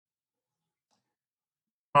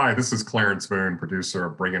Hi, this is Clarence Boone, producer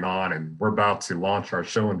of Bring It On, and we're about to launch our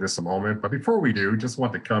show in just a moment. But before we do, just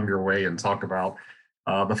want to come your way and talk about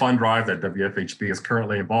the fund drive that WFHB is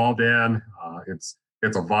currently involved in. It's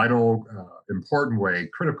a vital, important way,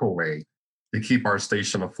 critical way to keep our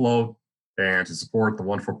station afloat and to support the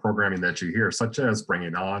wonderful programming that you hear, such as Bring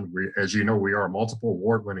It On. As you know, we are a multiple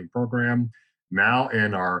award-winning program now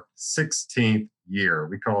in our 16th year.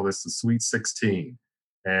 We call this the Sweet 16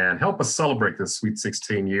 and help us celebrate this Sweet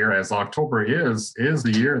 16 year as October is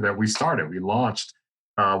the year that we started. We launched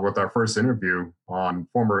with our first interview on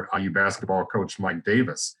former IU basketball coach Mike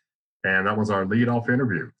Davis, and that was our lead-off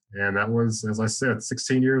interview. And that was, as I said,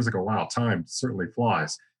 16 years ago. Wow, time certainly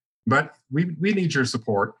flies. But we need your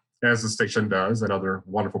support, as the station does, and other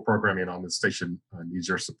wonderful programming on the station needs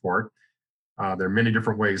your support. There are many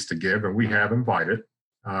different ways to give, and we have invited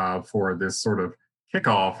for this sort of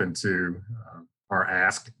kickoff into our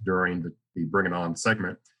ask during the Bring It On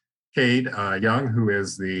segment. Cade Young, who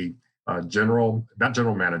is the not general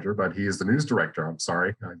manager, but he is the news director. I'm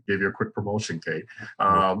sorry, I gave you a quick promotion, Cade.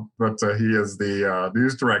 But he is the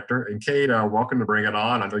news director. And Cade, welcome to Bring It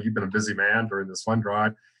On. I know you've been a busy man during this fund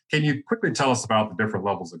drive. Can you quickly tell us about the different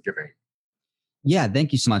levels of giving? Yeah,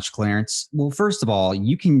 thank you so much, Clarence. Well, first of all,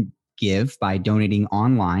 you can give by donating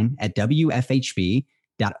online at wfhb.org,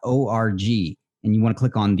 and you want to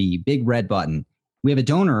click on the big red button. We have a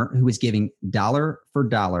donor who is giving dollar for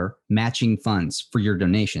dollar matching funds for your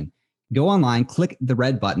donation. Go online, click the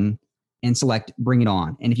red button, and select Bring It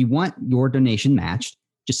On. And if you want your donation matched,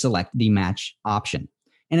 just select the match option.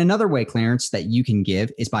 And another way, Clarence, that you can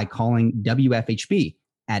give is by calling WFHB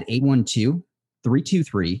at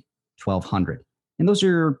 812-323-1200. And those are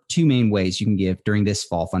your two main ways you can give during this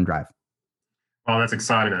fall fund drive. Well, that's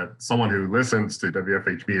exciting. Someone who listens to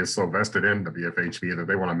WFHB is so vested in WFHB that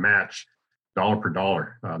they want to match dollar per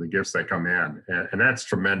dollar the gifts that come in. And that's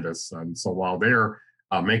tremendous. And so while they're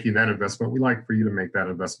making that investment, we like for you to make that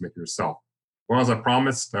investment yourself. Well, as I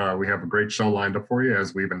promised, we have a great show lined up for you,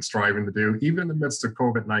 as we've been striving to do. Even in the midst of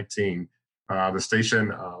COVID-19, the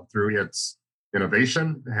station, through its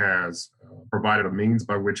innovation, has provided a means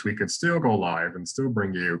by which we could still go live and still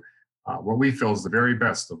bring you what we feel is the very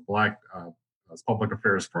best of Black public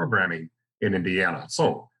affairs programming in Indiana.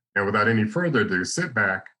 So, and without any further ado, sit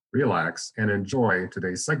back, relax, and enjoy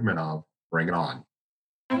today's segment of Bring It On.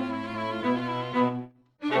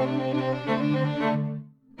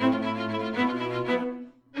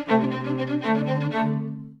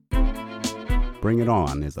 Bring It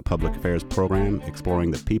On is a public affairs program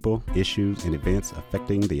exploring the people, issues, and events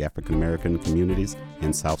affecting the African American communities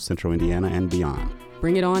in South Central Indiana and beyond.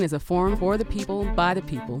 Bring It On is a forum for the people, by the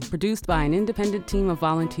people, produced by an independent team of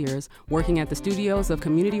volunteers working at the studios of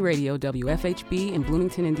community radio WFHB in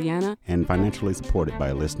Bloomington, Indiana, and financially supported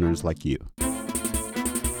by listeners like you.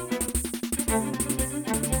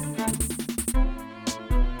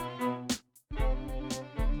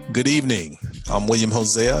 Good evening. I'm William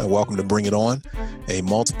Hosea, and welcome to Bring It On, a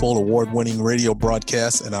multiple award-winning radio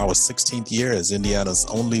broadcast in our 16th year as Indiana's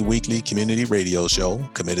only weekly community radio show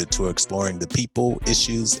committed to exploring the people,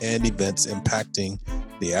 issues, and events impacting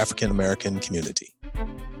the African American community.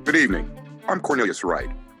 Good evening. I'm Cornelius Wright.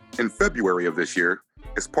 In February of this year,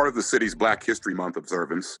 as part of the city's Black History Month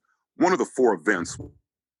observance, one of the 4 events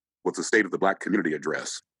was the State of the Black Community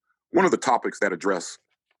Address. One of the topics that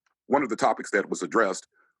was addressed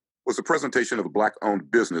was the presentation of a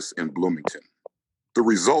Black-owned business in Bloomington. The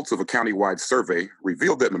results of a countywide survey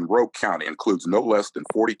revealed that Monroe County includes no less than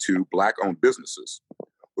 42 Black-owned businesses,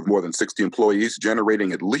 with more than 60 employees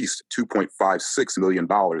generating at least $2.56 million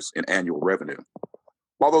in annual revenue.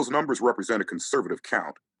 While those numbers represent a conservative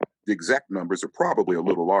count, the exact numbers are probably a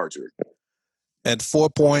little larger. At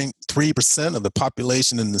 4.3% of the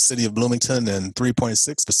population in the city of Bloomington and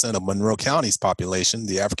 3.6% of Monroe County's population,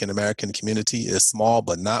 the African American community is small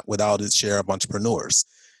but not without its share of entrepreneurs.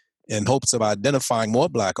 In hopes of identifying more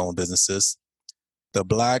Black-owned businesses, the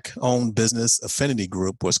Black-owned Business Affinity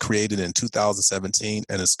Group was created in 2017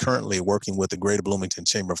 and is currently working with the Greater Bloomington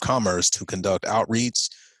Chamber of Commerce to conduct outreach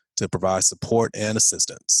to provide support and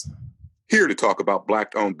assistance. Here to talk about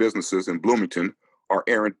Black-owned businesses in Bloomington are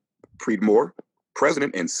Aaron Preedmore,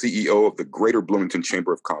 President and CEO of the Greater Bloomington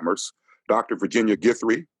Chamber of Commerce, Dr. Virginia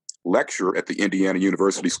Guthrie, lecturer at the Indiana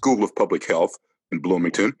University School of Public Health in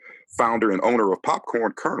Bloomington, founder and owner of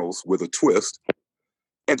Popcorn Kernels with a Twist,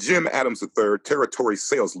 and Jim Adams III, Territory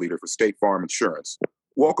Sales Leader for State Farm Insurance.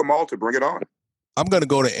 Welcome all to Bring It On. I'm going to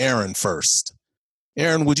go to Aaron first.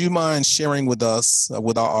 Aaron, would you mind sharing with us,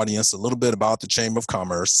 with our audience, a little bit about the Chamber of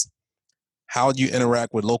Commerce, how you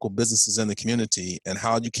interact with local businesses in the community, and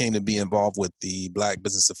how you came to be involved with the Black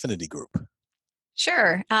Business Affinity Group?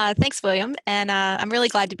 Sure. Thanks, William. And I'm really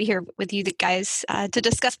glad to be here with you guys to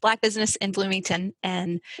discuss Black business in Bloomington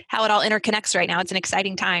and how it all interconnects right now. It's an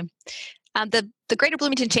exciting time. The Greater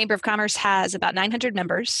Bloomington Chamber of Commerce has about 900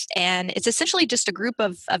 members, and it's essentially just a group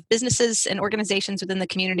of businesses and organizations within the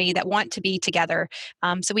community that want to be together.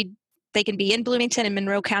 They can be in Bloomington and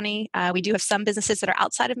Monroe County. We do have some businesses that are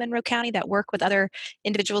outside of Monroe County that work with other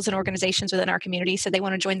individuals and organizations within our community, so they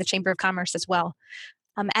want to join the Chamber of Commerce as well.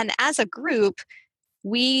 And as a group,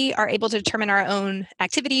 we are able to determine our own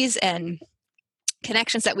activities and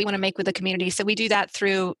connections that we want to make with the community. So we do that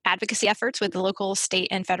through advocacy efforts with the local, state,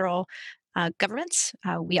 and federal governments.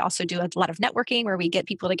 We also do a lot of networking where we get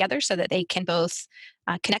people together so that they can both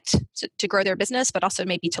connect to grow their business, but also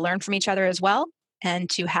maybe to learn from each other as well and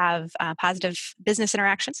to have positive business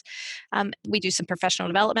interactions. We do some professional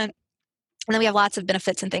development. And then we have lots of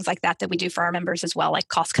benefits and things like that we do for our members as well, like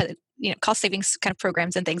cost savings kind of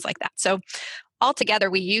programs and things like that. So altogether,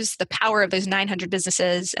 we use the power of those 900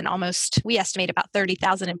 businesses and we estimate about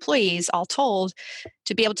 30,000 employees all told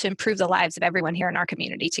to be able to improve the lives of everyone here in our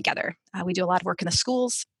community together. We do a lot of work in the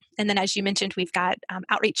schools. And then, as you mentioned, we've got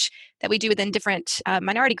outreach that we do within different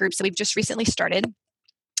minority groups that we've just recently started.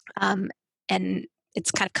 And it's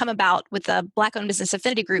kind of come about with the Black-owned business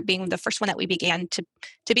affinity group being the first one that we began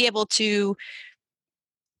to be able to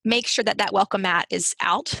make sure that welcome mat is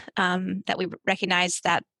out, that we recognize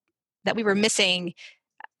that we were missing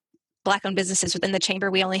Black-owned businesses within the chamber.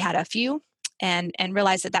 We only had a few, and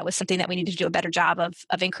realized that was something that we needed to do a better job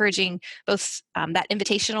of encouraging both that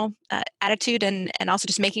invitational attitude and also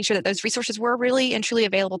just making sure that those resources were really and truly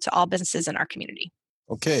available to all businesses in our community.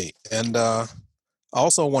 Okay, and I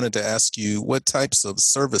also wanted to ask you, what types of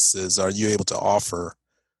services are you able to offer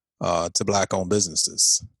to Black-owned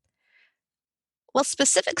businesses? Well,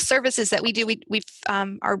 specific services that we do, we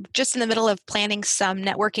are just in the middle of planning some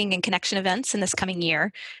networking and connection events in this coming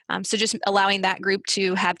year. So just allowing that group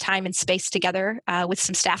to have time and space together with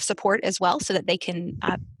some staff support as well so that they can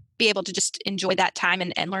be able to just enjoy that time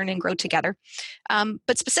and learn and grow together.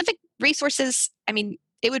 But specific resources,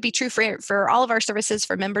 it would be true for all of our services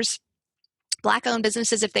for members. Black-owned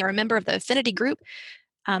businesses, if they are a member of the affinity group,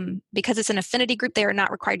 because it's an affinity group, they are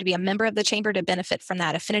not required to be a member of the chamber to benefit from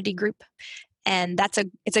that affinity group. And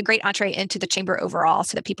it's a great entree into the chamber overall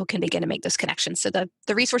so that people can begin to make those connections. So the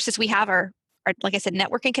resources we have are, like I said,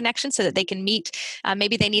 networking connections so that they can meet.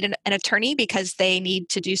 Maybe they need an attorney because they need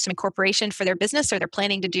to do some incorporation for their business, or they're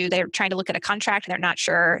trying to look at a contract and they're not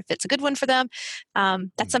sure if it's a good one for them.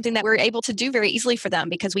 That's something that we're able to do very easily for them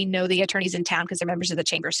because we know the attorneys in town because they're members of the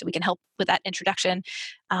chamber. So we can help with that introduction.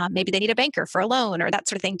 Maybe they need a banker for a loan or that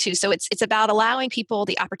sort of thing too. So it's about allowing people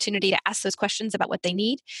the opportunity to ask those questions about what they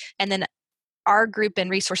need. And then our group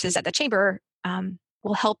and resources at the chamber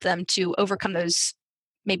will help them to overcome those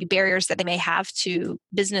maybe barriers that they may have to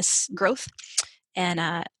business growth and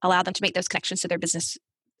allow them to make those connections so their business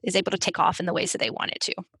is able to take off in the ways that they want it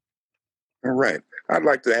to. All right. I'd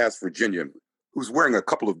like to ask Virginia, who's wearing a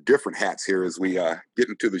couple of different hats here as we get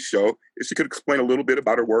into the show, if she could explain a little bit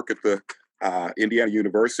about her work at the Indiana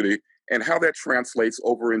University and how that translates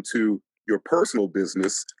over into your personal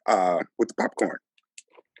business with the popcorn.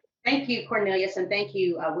 Thank you, Cornelius, and thank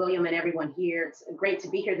you, William, and everyone here. It's great to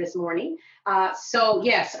be here this morning. So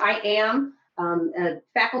yes, I am a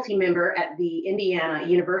faculty member at the Indiana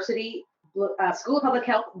University School of Public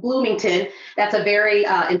Health, Bloomington. That's a very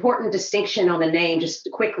important distinction on the name, just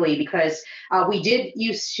quickly, because we did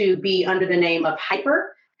used to be under the name of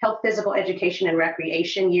HYPER, Health, Physical Education, and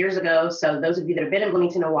Recreation, years ago. So those of you that have been in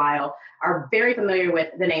Bloomington a while are very familiar with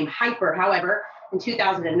the name HYPER. However, in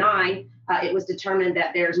 2009, it was determined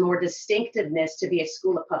that there's more distinctiveness to be a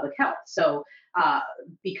school of public health. So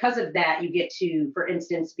because of that, you get to, for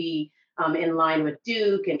instance, be in line with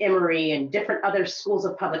Duke and Emory and different other schools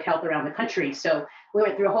of public health around the country. So we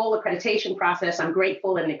went through a whole accreditation process. I'm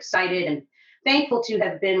grateful and excited and thankful to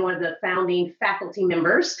have been one of the founding faculty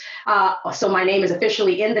members. So my name is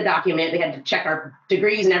officially in the document. They had to check our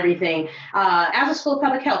degrees and everything as a school of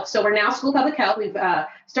public health. So we're now School of Public Health. We've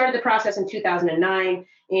started the process in 2009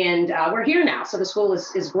 and we're here now. So the school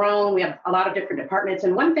is grown. We have a lot of different departments.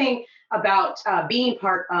 And one thing about being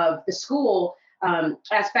part of the school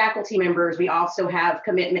as faculty members, we also have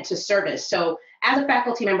commitment to service. So as a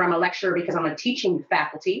faculty member, I'm a lecturer because I'm a teaching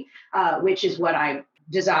faculty, which is what I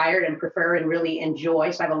desired and prefer and really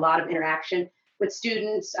enjoy. So I have a lot of interaction with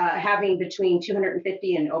students, having between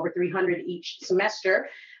 250 and over 300 each semester.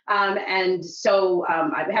 And so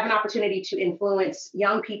I have an opportunity to influence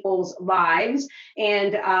young people's lives.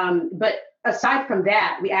 And but aside from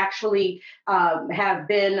that, we actually have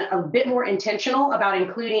been a bit more intentional about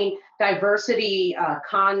including diversity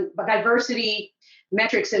diversity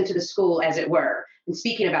metrics into the school, as it were, and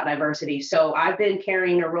speaking about diversity. So I've been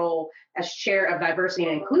carrying a role as chair of diversity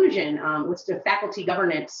and inclusion with the faculty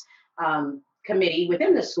governance committee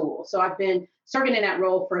within the school. So I've been serving in that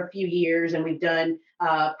role for a few years, and we've done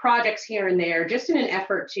projects here and there just in an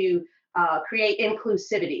effort to create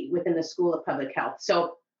inclusivity within the School of Public Health.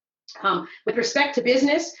 So with respect to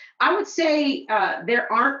business, I would say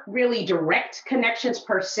there aren't really direct connections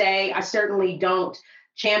per se. I certainly don't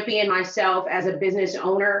champion myself as a business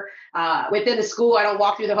owner within the school. I don't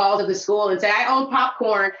walk through the halls of the school and say, I own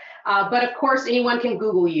popcorn. But of course, anyone can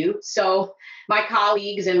Google you. So my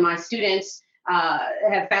colleagues and my students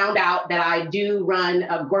have found out that I do run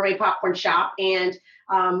a gourmet popcorn shop, and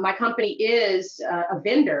my company is a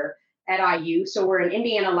vendor at IU. So we're an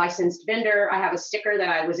Indiana licensed vendor. I have a sticker that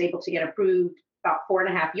I was able to get approved about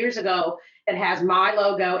 4.5 years ago that has my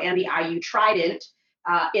logo and the IU Trident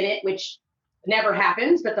in it, which never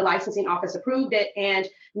happens, but the licensing office approved it. And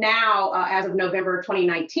now, as of November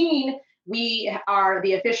 2019, we are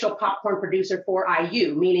the official popcorn producer for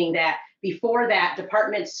IU, meaning that before that,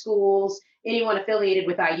 departments, schools, anyone affiliated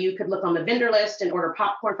with IU could look on the vendor list and order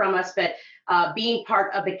popcorn from us. But being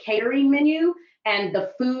part of the catering menu and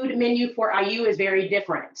the food menu for IU is very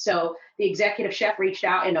different. So the executive chef reached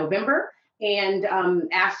out in November and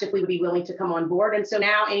asked if we would be willing to come on board. And so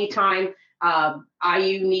now anytime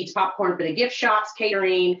IU needs popcorn for the gift shops,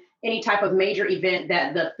 catering, any type of major event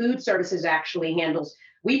that the food services actually handles,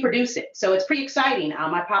 we produce it. So it's pretty exciting.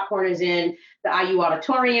 My popcorn is in the IU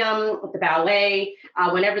auditorium, with the ballet,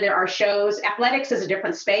 whenever there are shows. Athletics is a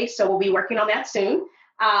different space, so we'll be working on that soon.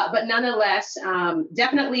 But nonetheless,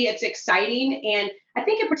 definitely it's exciting. And I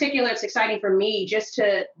think in particular, it's exciting for me just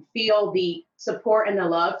to feel the support and the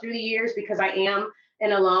love through the years, because I am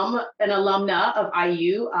an alumna of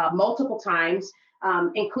IU multiple times,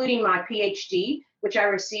 including my PhD, which I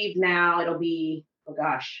received now. It'll be,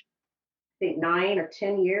 I think 9 or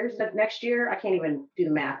 10 years next year. I can't even do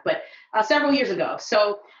the math, but several years ago.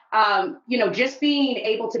 So, just being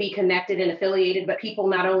able to be connected and affiliated, but people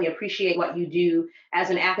not only appreciate what you do as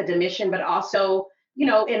an academician, but also, in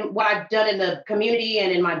what I've done in the community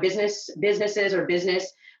and in my business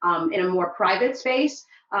in a more private space.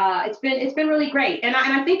 It's been really great. And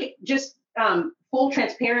I think just full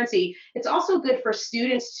transparency, it's also good for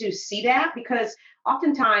students to see that, because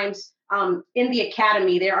oftentimes in the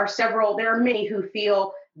academy, there are many who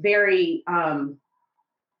feel very,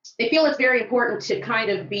 they feel it's very important to kind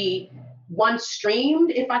of be one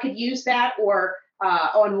streamed, if I could use that, or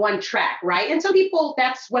on one track, right? And some people,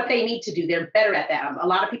 that's what they need to do. They're better at that. A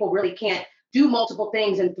lot of people really can't do multiple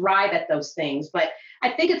things and thrive at those things. But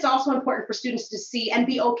I think it's also important for students to see and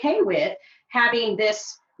be okay with having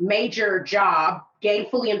this major job,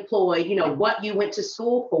 gainfully employed, what you went to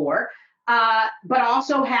school for, but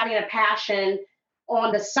also having a passion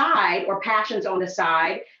on the side, or passions on the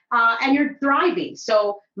side, and you're thriving.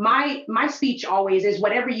 So my speech always is,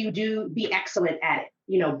 whatever you do, be excellent at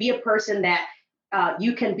it. Be a person that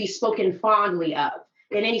you can be spoken fondly of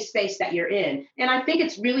in any space that you're in. And I think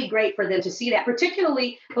it's really great for them to see that,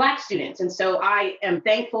 particularly Black students. And so I am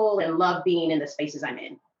thankful and love being in the spaces I'm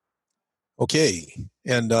in. Okay.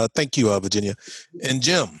 And thank you, Virginia. And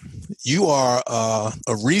Jim, you are a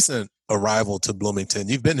recent arrival to Bloomington.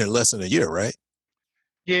 You've been here less than a year, right?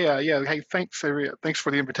 Yeah. Hey, thanks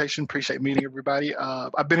for the invitation. Appreciate meeting everybody.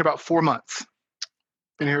 I've been here about 4 months.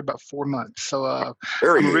 So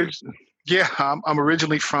I'm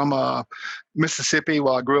originally from Mississippi.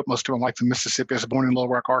 Well, I grew up most of my life in Mississippi. I was born in Little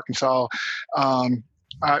Rock, Arkansas.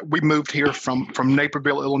 We moved here from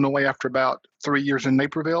Naperville, Illinois, after about 3 years in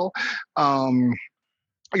Naperville.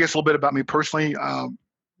 I guess a little bit about me personally.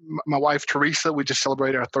 My wife, Teresa, we just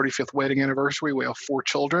celebrated our 35th wedding anniversary. We have 4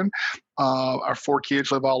 children. Our 4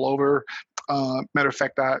 kids live all over. Matter of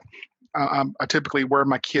fact, I typically wear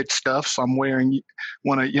my kids' stuff, so I'm wearing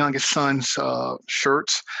one of youngest son's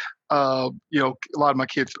shirts. A lot of my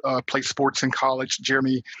kids play sports in college.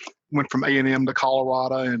 Jeremy went from A&M to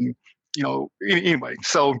Colorado, and anyway.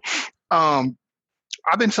 So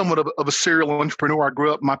I've been somewhat of a serial entrepreneur. I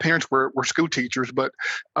grew up. My parents were school teachers, but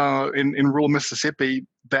in rural Mississippi,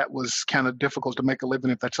 that was kind of difficult to make a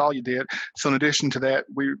living if that's all you did. So in addition to that,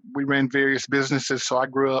 we ran various businesses. So I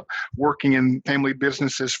grew up working in family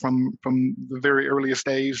businesses from the very earliest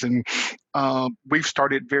days, and we've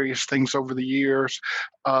started various things over the years.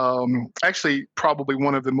 Actually, probably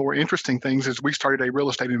one of the more interesting things is we started a real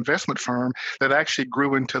estate investment firm that actually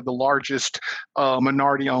grew into the largest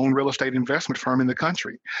minority-owned real estate investment firm in the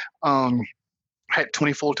country. Had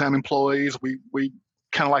 20 full-time employees. We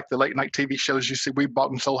kind of like the late night TV shows you see. We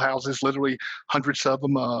bought and sold houses, literally hundreds of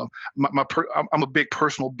them. I'm a big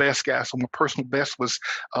personal best guy, so my personal best was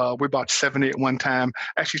we bought 70 at one time.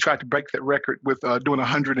 Actually tried to break that record with doing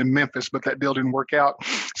 100 in Memphis, but that deal didn't work out.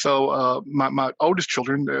 So my oldest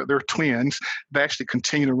children, they're twins. They actually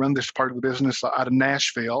continue to run this part of the business out of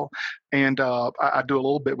Nashville, and I do a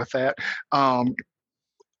little bit with that.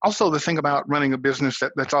 Also, the thing about running a business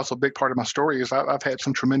that's also a big part of my story is I've had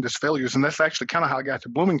some tremendous failures, and that's actually kind of how I got to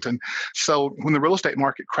Bloomington. So when the real estate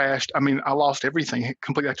market crashed, I mean, I lost everything,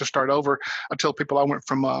 completely had to start over. I tell people I went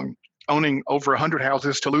from owning over 100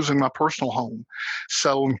 houses to losing my personal home.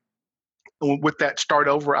 So with that start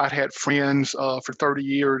over, I'd had friends for 30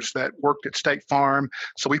 years that worked at State Farm.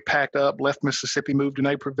 So we packed up, left Mississippi, moved to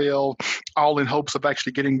Naperville, all in hopes of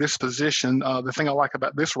actually getting this position. The thing I like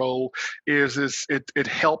about this role is it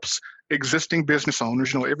helps existing business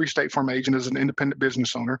owners. Every State Farm agent is an independent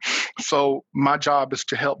business owner. So my job is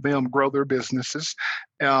to help them grow their businesses,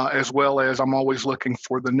 as well as I'm always looking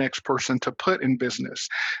for the next person to put in business.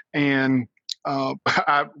 And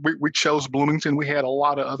we chose Bloomington. We had a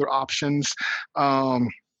lot of other options.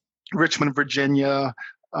 Richmond, Virginia.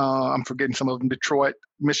 I'm forgetting some of them. Detroit,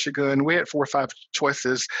 Michigan. We had 4 or 5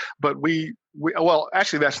 choices, but well,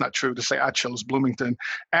 actually, that's not true to say I chose Bloomington.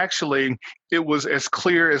 Actually, it was as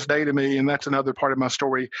clear as day to me, and that's another part of my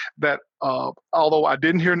story, that although I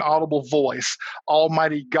didn't hear an audible voice,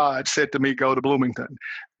 Almighty God said to me, go to Bloomington.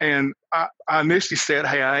 And I initially said,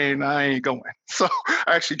 hey, I ain't going. So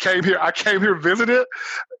I actually came here. I came here, visited,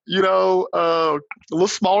 a little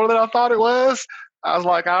smaller than I thought it was. I was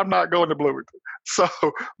like, I'm not going to Bloomington. So,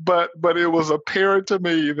 but it was apparent to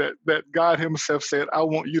me that God himself said, I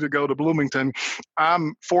want you to go to Bloomington.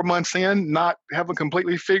 I'm 4 months in, not having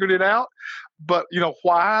completely figured it out, but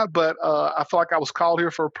why? But I feel like I was called here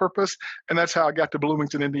for a purpose, and that's how I got to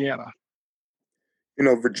Bloomington, Indiana.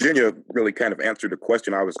 Virginia really kind of answered the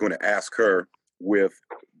question I was going to ask her with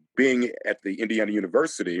being at the Indiana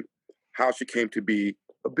University, how she came to be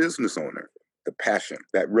a business owner, the passion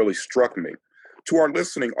that really struck me. To our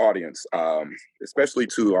listening audience, especially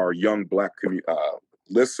to our young Black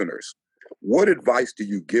listeners, what advice do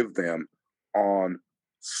you give them on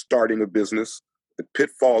starting a business, the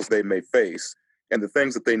pitfalls they may face, and the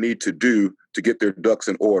things that they need to do to get their ducks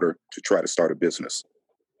in order to try to start a business?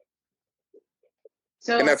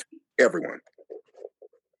 And that's everyone.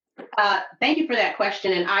 Thank you for that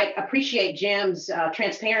question. And I appreciate Jim's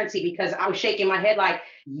transparency, because I was shaking my head like,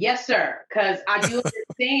 yes, sir, because I do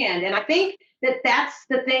understand. And I think that's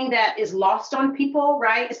the thing that is lost on people,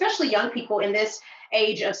 right? Especially young people in this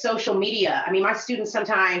age of social media. I mean, my students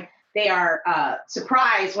sometimes, they are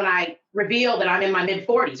surprised when I reveal that I'm in my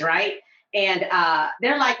mid-40s, right? And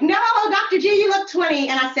they're like, no, Dr. G, you look 20.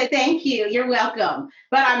 And I said, thank you, you're welcome,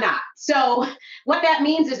 but I'm not. So what that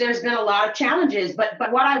means is there's been a lot of challenges, but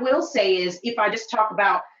what I will say is, if I just talk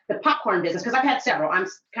about the popcorn business, because I've had several. I'm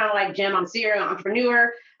kind of like Jim, I'm a serial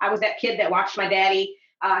entrepreneur. I was that kid that watched my daddy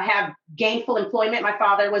have gainful employment. My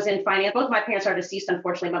father was in finance. Both my parents are deceased,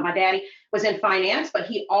 unfortunately, but my daddy was in finance, but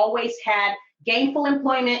he always had gainful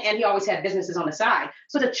employment, and he always had businesses on the side.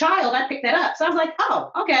 So as a child, I picked that up. So I was like,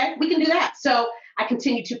 oh, okay, we can do that. So I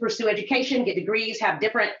continued to pursue education, get degrees, have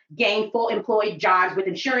different gainful employed jobs with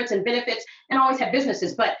insurance and benefits, and always had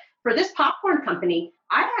businesses. But for this popcorn company,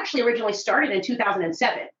 I actually originally started in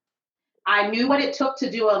 2007. I knew what it took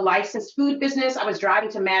to do a licensed food business. I was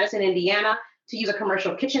driving to Madison, Indiana to use a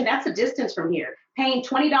commercial kitchen. That's a distance from here, paying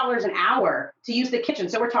 $20 an hour to use the kitchen.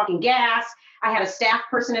 So we're talking gas. I had a staff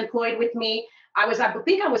person employed with me. I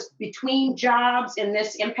think I was between jobs in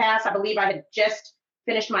this impasse. I believe I had just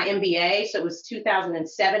finished my MBA. So it was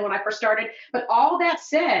 2007 when I first started. But all that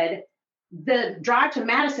said, the drive to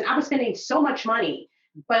Madison, I was spending so much money,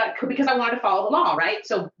 but because I wanted to follow the law, right?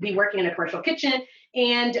 So be working in a commercial kitchen.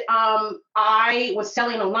 And I was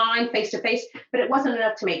selling online face-to-face, but it wasn't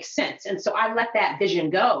enough to make sense. And so I let that vision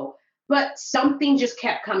go. But something just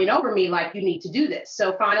kept coming over me like, you need to do this.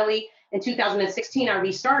 So finally, in 2016, I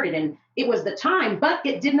restarted, and it was the time, but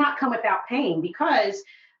it did not come without pain, because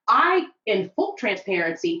I, in full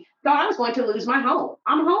transparency, thought I was going to lose my home.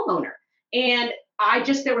 I'm a homeowner. And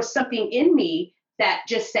there was something in me that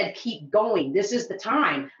just said, keep going. This is the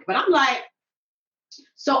time. But I'm like,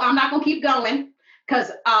 so I'm not going to keep going,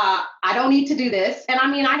 because I don't need to do this. And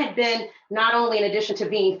I mean, I had been not only in addition to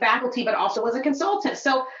being faculty, but also as a consultant.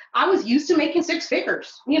 So I was used to making 6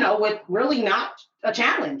 figures, with really not a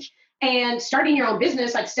challenge. And starting your own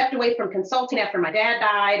business, I stepped away from consulting after my dad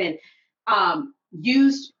died, and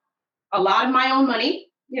used a lot of my own money,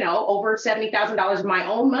 over $70,000 of my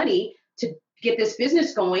own money to get this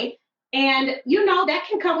business going. And, that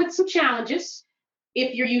can come with some challenges.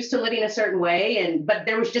 if you're used to living a certain way. But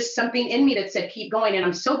there was just something in me that said, keep going. And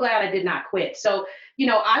I'm so glad I did not quit. So,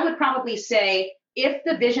 I would probably say if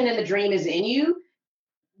the vision and the dream is in you,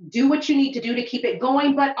 do what you need to do to keep it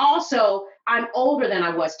going. But also, I'm older than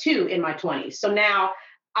I was too in my 20s. So now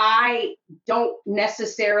I don't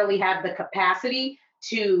necessarily have the capacity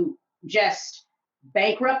to just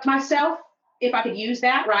bankrupt myself, if I could use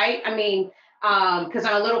that, right? I mean, because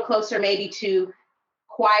I'm a little closer maybe to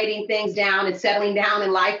quieting things down and settling down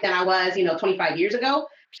in life than I was, 25 years ago.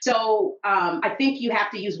 So I think you have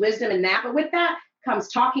to use wisdom in that. But with that comes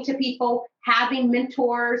talking to people, having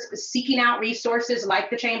mentors, seeking out resources like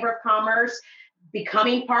the Chamber of Commerce,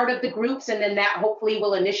 becoming part of the groups, and then that hopefully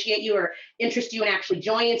will initiate you or interest you in actually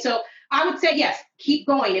joining. So I would say, yes, keep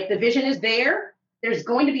going. If the vision is there, there's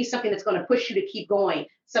going to be something that's going to push you to keep going.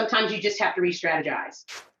 Sometimes you just have to re-strategize.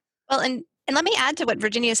 Well, and let me add to what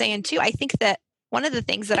Virginia is saying too. I think that one of the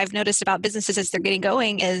things that I've noticed about businesses as they're getting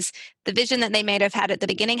going is the vision that they may have had at the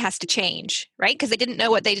beginning has to change, right? Because they didn't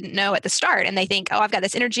know what they didn't know at the start. And they think, oh, I've got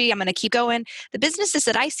this energy, I'm going to keep going. The businesses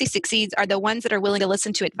that I see succeed are the ones that are willing to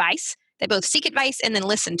listen to advice. They both seek advice and then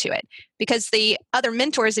listen to it. Because the other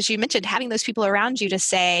mentors, as you mentioned, having those people around you to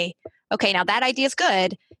say, okay, now that idea is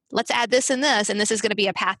good. Let's add this and this is going to be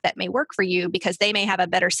a path that may work for you, because they may have a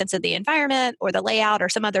better sense of the environment or the layout or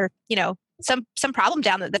some other, some problem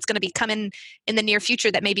down that's going to be coming in the near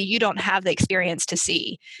future that maybe you don't have the experience to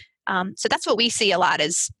see. So that's what we see a lot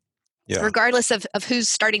is, regardless of who's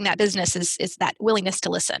starting that business, is that willingness to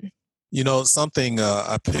listen. Something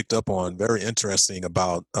I picked up on very interesting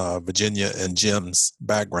about Virginia and Jim's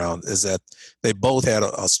background is that they both had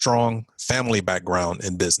a strong family background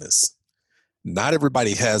in business. Not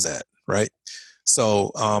everybody has that, right?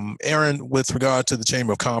 So, Aaron, with regard to the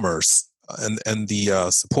Chamber of Commerce and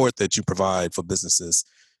the support that you provide for businesses,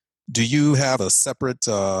 do you have a separate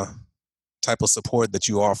type of support that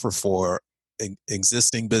you offer for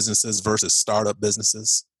existing businesses versus startup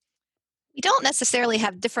businesses? We don't necessarily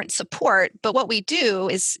have different support, but what we do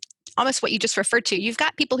is almost what you just referred to. You've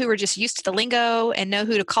got people who are just used to the lingo and know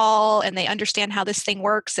who to call, and they understand how this thing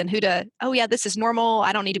works and oh yeah, this is normal,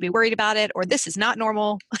 I don't need to be worried about it, or this is not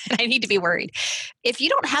normal, and I need to be worried. If you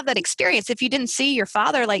don't have that experience, if you didn't see your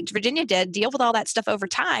father, like Virginia did, deal with all that stuff over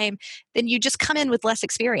time, then you just come in with less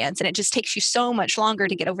experience, and it just takes you so much longer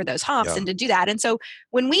to get over those humps and to do that. And so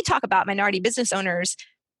when we talk about minority business owners,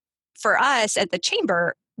 for us at the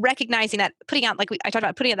Chamber, recognizing that, putting out, I talked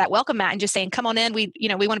about putting out that welcome mat and just saying, come on in, we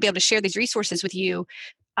want to be able to share these resources with you.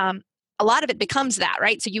 A lot of it becomes that,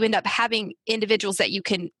 right? So you end up having individuals that you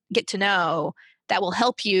can get to know that will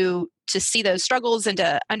help you to see those struggles and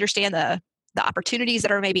to understand the opportunities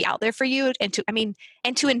that are maybe out there for you, and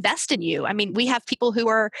to invest in you. I mean, we have people who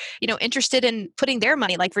are, interested in putting their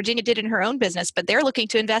money, like Virginia did in her own business, but they're looking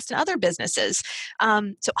to invest in other businesses.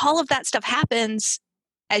 So all of that stuff happens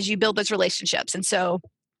as you build those relationships. And so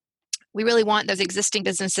we really want those existing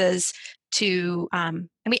businesses to, and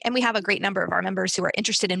we have a great number of our members who are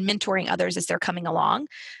interested in mentoring others as they're coming along.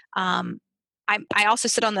 I also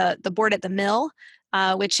sit on the board at the Mill,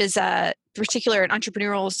 which is a particular an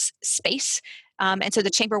entrepreneurial space. And so the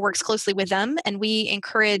Chamber works closely with them, and we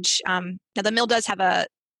encourage, now the Mill does have a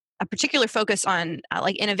particular focus on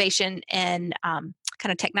like innovation and kind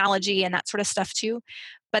of technology and that sort of stuff too.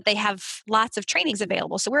 But they have lots of trainings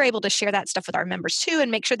available. So we're able to share that stuff with our members too, and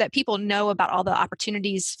make sure that people know about all the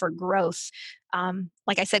opportunities for growth.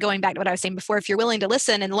 Like I said, going back to what I was saying before, if you're willing to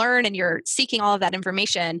listen and learn and you're seeking all of that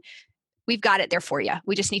information, we've got it there for you.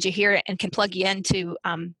 We just need you here and can plug you into,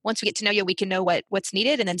 once we get to know you, we can know what's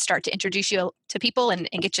needed and then start to introduce you to people and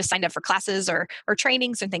get you signed up for classes or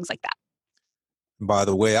trainings and things like that. By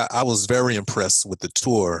the way, I was very impressed with the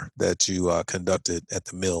tour that you conducted at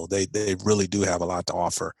the Mill. They really do have a lot to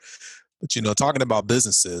offer. But, talking about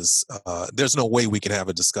businesses, there's no way we can have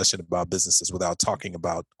a discussion about businesses without talking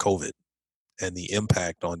about COVID and the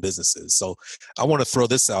impact on businesses. So I want to throw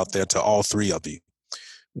this out there to all three of you.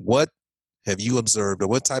 What have you observed, or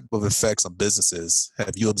what type of effects on businesses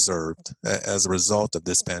have you observed as a result of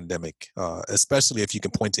this pandemic, especially if you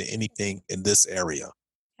can point to anything in this area?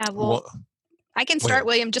 I can start,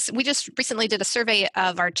 William. We just recently did a survey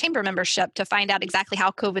of our Chamber membership to find out exactly how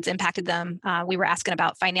COVID's impacted them. We were asking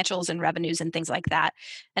about financials and revenues and things like that.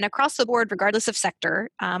 And across the board, regardless of sector,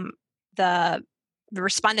 the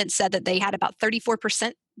respondents said that they had about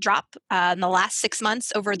 34% drop in the last 6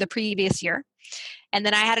 months over the previous year. And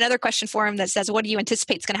then I had another question for him that says, what do you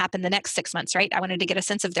anticipate is going to happen the next 6 months, right? I wanted to get a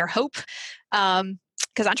sense of their hope,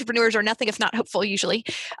 because entrepreneurs are nothing if not hopeful usually.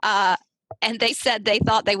 And they said they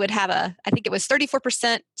thought they would have I think it was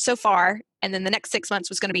 34% so far, and then the next 6 months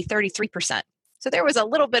was going to be 33%. So there was a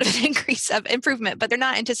little bit of an increase of improvement, but they're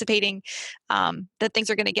not anticipating that things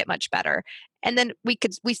are going to get much better. And then we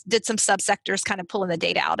did some subsectors kind of pulling the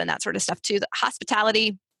data out and that sort of stuff too. The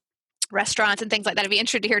hospitality, restaurants and things like that. I'd be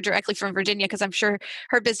interested to hear directly from Virginia because I'm sure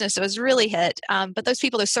her business was really hit. But those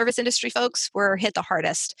people, those service industry folks, were hit the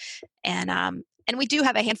hardest. And we do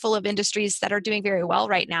have a handful of industries that are doing very well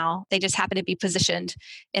right now. They just happen to be positioned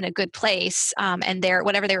in a good place. And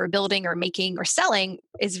whatever they were building or making or selling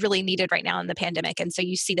is really needed right now in the pandemic. And so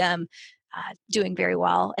you see them doing very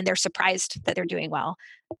well, and they're surprised that they're doing well.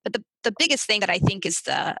 But the biggest thing that I think is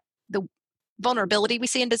the vulnerability we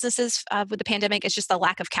see in businesses with the pandemic is just the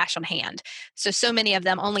lack of cash on hand. So many of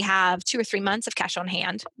them only have 2 or 3 months of cash on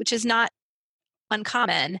hand, which is not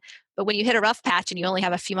uncommon. But when you hit a rough patch and you only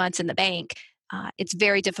have a few months in the bank, it's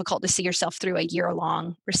very difficult to see yourself through a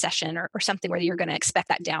year-long recession or something where you're going to expect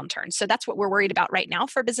that downturn. So that's what we're worried about right now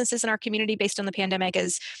for businesses in our community based on the pandemic,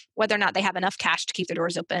 is whether or not they have enough cash to keep their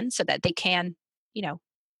doors open so that they can,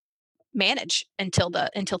 manage until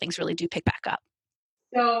things really do pick back up.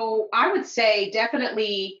 So I would say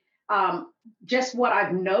definitely just what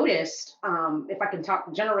I've noticed, if I can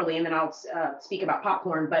talk generally, and then I'll speak about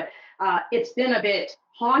popcorn, but it's been a bit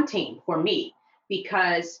haunting for me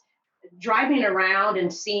because driving around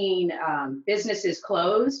and seeing businesses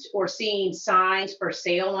closed or seeing signs for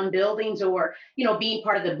sale on buildings, or, being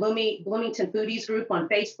part of the Bloomington Foodies group on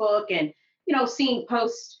Facebook and, seeing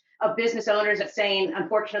posts of business owners that saying,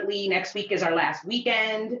 unfortunately, next week is our last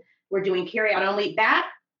weekend. We're doing carry out only. That,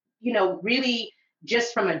 really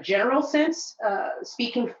just from a general sense,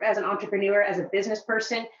 speaking as an entrepreneur, as a business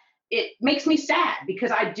person, it makes me sad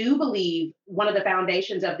because I do believe one of the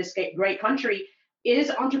foundations of this great country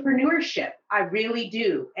is entrepreneurship. I really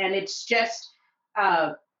do. And it's just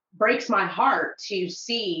breaks my heart to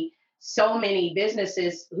see so many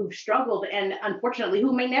businesses who've struggled and unfortunately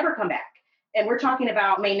who may never come back. And we're talking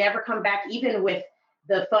about may never come back even with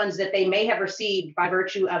the funds that they may have received by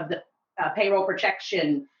virtue of the Payroll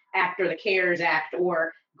Protection Act or the CARES Act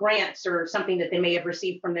or grants or something that they may have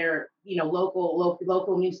received from their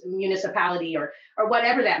local municipality or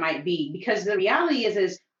whatever that might be. Because the reality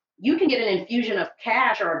is you can get an infusion of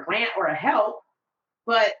cash or a grant or a help,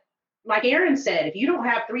 but like Aaron said, if you don't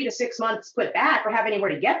have 3 to 6 months put back or have anywhere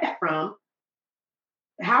to get that from,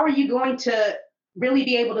 how are you going to really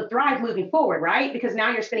be able to thrive moving forward, right? Because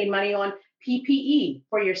now you're spending money on PPE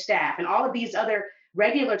for your staff and all of these other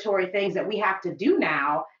regulatory things that we have to do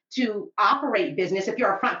now to operate business. If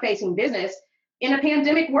you're a front-facing business in a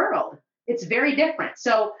pandemic world, it's very different.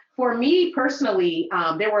 So for me personally,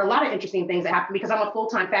 there were a lot of interesting things that happened because I'm a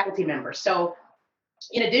full-time faculty member. So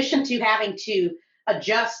in addition to having to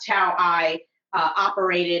adjust how I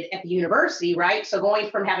operated at the university, right? So going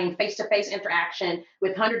from having face-to-face interaction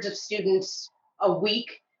with hundreds of students a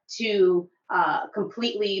week to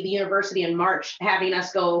completely the university in March having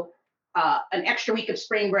us go an extra week of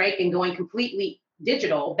spring break and going completely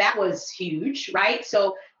digital, that was huge, right?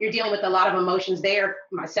 So you're dealing with a lot of emotions there,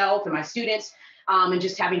 myself and my students, and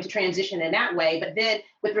just having to transition in that way. But then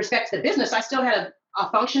with respect to the business, I still had a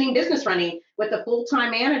functioning business running with a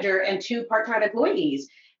full-time manager and 2 part-time employees.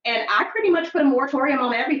 And I pretty much put a moratorium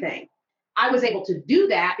on everything. I was able to do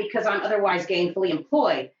that because I'm otherwise gainfully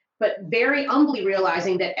employed, but very humbly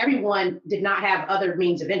realizing that everyone did not have other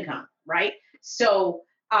means of income, right? So,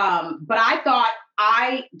 but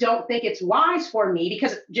I don't think it's wise for me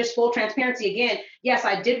because just full transparency again, yes,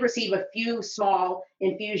 I did receive a few small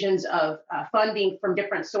infusions of funding from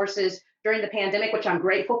different sources during the pandemic, which I'm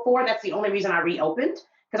grateful for. That's the only reason I reopened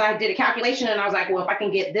because I did a calculation and I was like, well, if I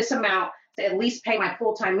can get this amount to at least pay my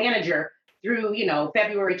full-time manager through,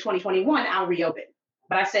 February 2021, I'll reopen.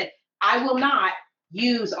 But I said, I will not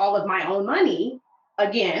use all of my own money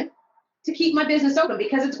again to keep my business open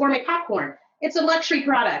because it's gourmet popcorn. It's a luxury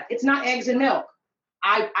product. It's not eggs and milk.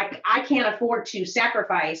 I can't afford to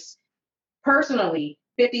sacrifice personally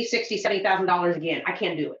 $50,000, $60,000, $70,000 again. I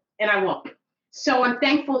can't do it, and I won't. So I'm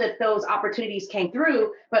thankful that those opportunities came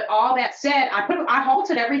through. But all that said, I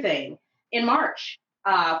halted everything in March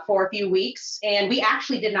for a few weeks, and we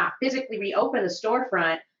actually did not physically reopen the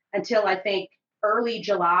storefront until I think early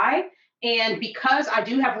July. And because I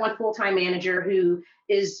do have one full-time manager who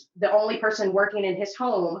is the only person working in his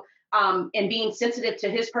home, and being sensitive to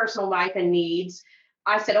his personal life and needs,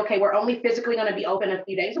 I said, okay, we're only physically going to be open a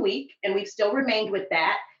few days a week. And we've still remained with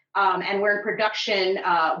that. And we're in production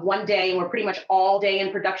one day, and we're pretty much all day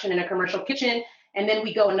in production in a commercial kitchen. And then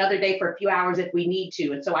we go another day for a few hours if we need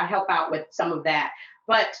to. And so I help out with some of that.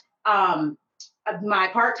 But my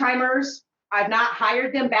part-timers, I've not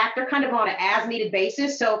hired them back. They're kind of on an as-needed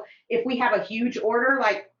basis. So if we have a huge order,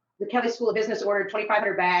 like the Kelley School of Business ordered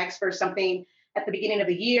 2,500 bags for something at the beginning of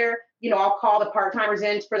the year. I'll call the part-timers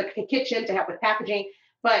in for the kitchen to help with packaging.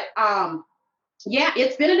 But yeah,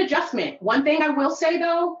 it's been an adjustment. One thing I will say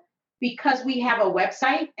though, because we have a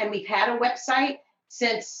website and we've had a website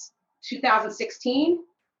since 2016,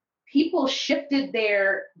 people shifted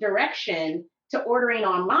their direction to ordering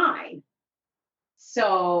online.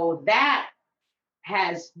 So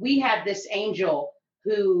we had this angel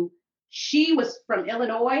who, she was from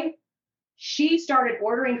Illinois. She started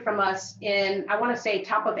ordering from us in, I want to say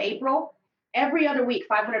top of April, every other week,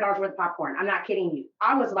 $500 worth of popcorn. I'm not kidding you.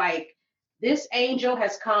 I was like, this angel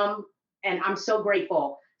has come and I'm so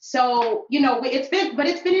grateful. So, it's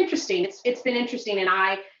been interesting. It's been interesting.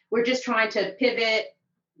 And we're just trying to pivot,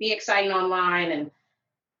 be exciting online and,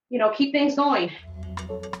 keep things going.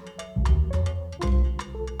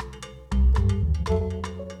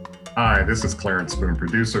 Hi, this is Clarence Boone,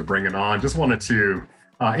 producer, Bring It On. Just wanted to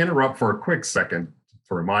interrupt for a quick second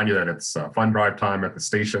to remind you that it's fund drive time at the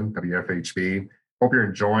station, WFHB. Hope you're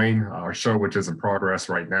enjoying our show, which is in progress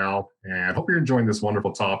right now, and hope you're enjoying this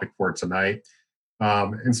wonderful topic for tonight.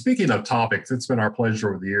 And speaking of topics, it's been our pleasure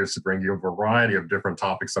over the years to bring you a variety of different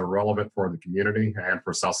topics that are relevant for the community and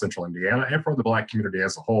for South Central Indiana and for the Black community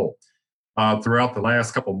as a whole. Throughout the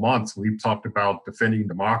last couple months, we've talked about defending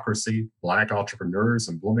democracy, Black entrepreneurs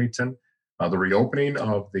in Bloomington, the reopening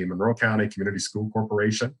of the Monroe County Community School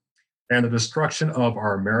Corporation, and the destruction of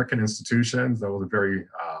our American institutions. That was a very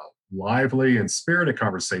lively and spirited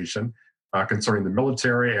conversation concerning the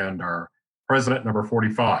military and our President number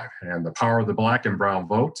 45 and the power of the Black and brown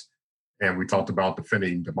vote. And we talked about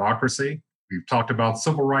defending democracy. We've talked about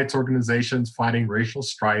civil rights organizations fighting racial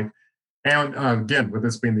strife. And again, with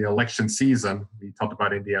this being the election season, we talked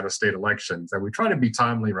about Indiana state elections, and we try to be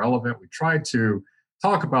timely and relevant. We try to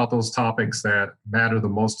talk about those topics that matter the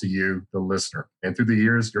most to you, the listener. And through the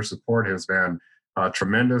years, your support has been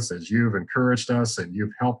tremendous as you've encouraged us and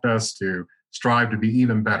you've helped us to strive to be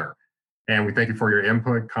even better. And we thank you for your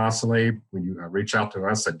input constantly when you reach out to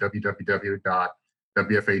us at www.wfhb.org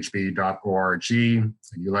and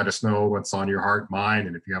you let us know what's on your heart, mind,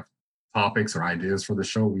 and if you have topics or ideas for the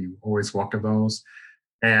show, we always welcome those.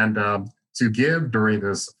 And to give during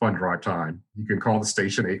this fund drive time, you can call the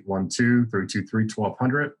station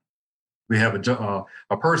 812-323-1200. We have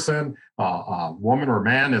a person, a woman or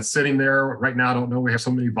man that's sitting there right now. I don't know. We have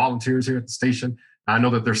so many volunteers here at the station. I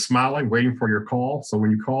know that they're smiling, waiting for your call. So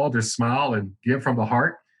when you call, just smile and give from the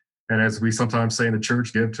heart. And as we sometimes say in the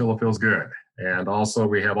church, give till it feels good. And also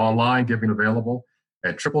we have online giving available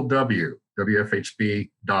at www.wfhb.org.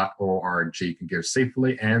 You can give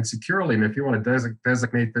safely and securely. And if you want to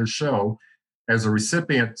designate this show as a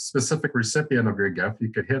specific recipient of your gift,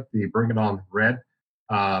 you could hit the Bring It On red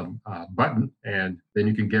button, and then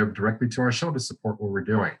you can give directly to our show to support what we're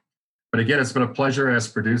doing. But again, it's been a pleasure as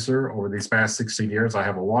producer over these past 16 years. I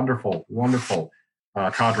have a wonderful, wonderful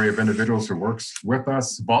cadre of individuals who works with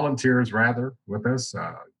us, volunteers rather, with us,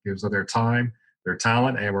 gives of their time, their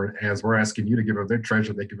talent, and as we're asking you to give of their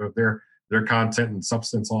treasure, they give of their content and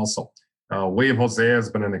substance also. William Hosea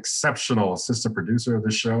has been an exceptional assistant producer of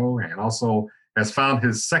the show and also has found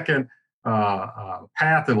his second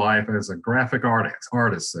path in life as a graphic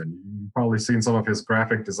artist. And you've probably seen some of his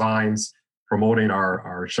graphic designs promoting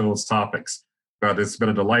our show's topics. But it's been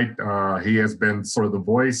a delight. He has been sort of the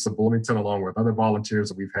voice of Bloomington along with other volunteers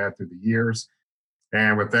that we've had through the years.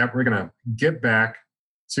 And with that, we're going to get back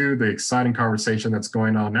to the exciting conversation that's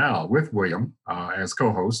going on now with William as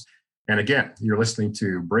co-host. And again, you're listening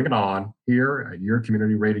to Bring It On here at your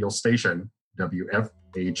community radio station,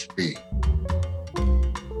 WFHB.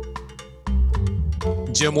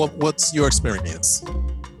 Jim, what's your experience?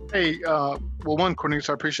 Hey, well, one, Cornelius,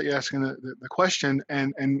 I appreciate you asking the question.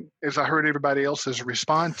 And as I heard everybody else's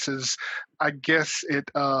responses, I guess it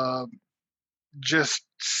just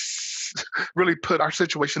really put our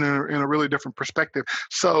situation in a really different perspective.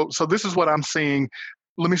 So this is what I'm seeing.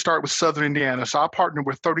 Let me start with Southern Indiana. So I partnered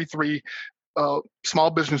with 33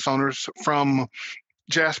 small business owners from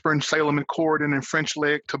Jasper and Salem and Corydon and French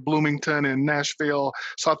Lick to Bloomington and Nashville.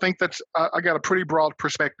 So I think that's, I got a pretty broad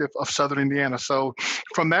perspective of Southern Indiana. So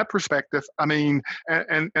from that perspective, I mean,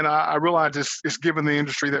 and I realize it's given the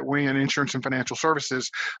industry that we're in, insurance and financial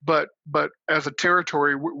services, but as a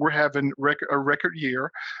territory, we're having a record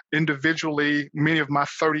year. Individually, many of my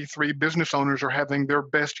 33 business owners are having their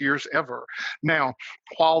best years ever. Now,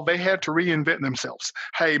 while they had to reinvent themselves,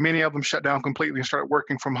 hey, many of them shut down completely and started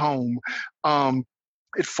working from home.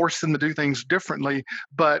 It forced them to do things differently,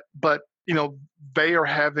 but you know, they are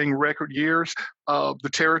having record years. The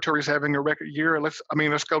territory is having a record year. Let's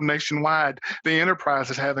go nationwide. The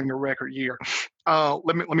enterprise is having a record year.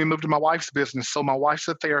 Let me move to my wife's business. So my wife's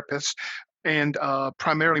a therapist. and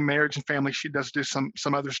primarily marriage and family. She does do some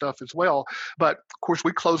other stuff as well. But of course,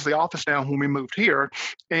 we closed the office down when we moved here,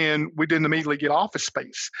 and we didn't immediately get office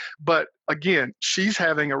space. But again, she's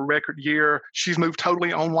having a record year. She's moved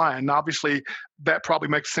totally online. And obviously, that probably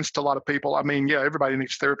makes sense to a lot of people. I mean, yeah, everybody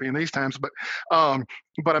needs therapy in these times, but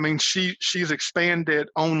I mean, she's expanded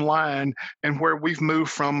online, and where we've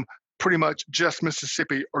moved from pretty much just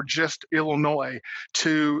Mississippi or just Illinois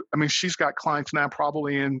to, I mean, she's got clients now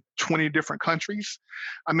probably in 20 different countries.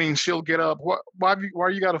 I mean, she'll get up, why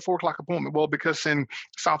you got a 4:00 appointment? Well, because in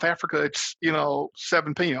South Africa, it's,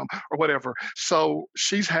 7 p.m. or whatever. So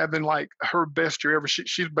she's having like her best year ever.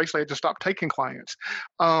 She's basically had to stop taking clients.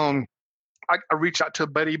 I reached out to a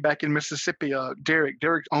buddy back in Mississippi, Derek.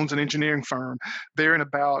 Derek owns an engineering firm. They're in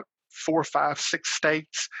about 4, 5, 6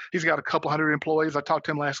 states. He's got a couple hundred employees. I talked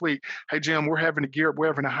to him last week. Hey, Jim, we're having to gear up. We're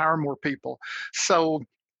having to hire more people. So,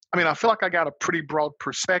 I mean, I feel like I got a pretty broad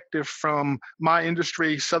perspective from my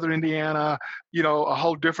industry, Southern Indiana, a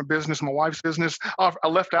whole different business, my wife's business. I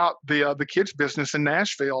left out the kids' business in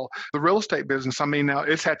Nashville, the real estate business. I mean, now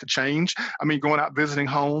it's had to change. I mean, going out visiting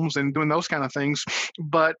homes and doing those kind of things,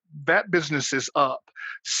 but that business is up.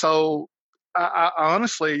 So I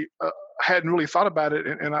honestly hadn't really thought about it.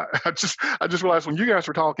 And I just realized when you guys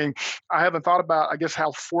were talking, I haven't thought about, I guess,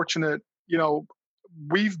 how fortunate,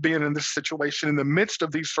 we've been in this situation in the midst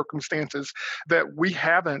of these circumstances, that we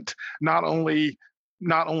haven't not only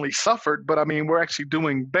suffered, but I mean, we're actually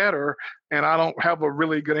doing better. And I don't have a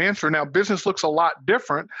really good answer. Now, business looks a lot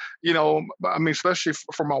different, I mean, especially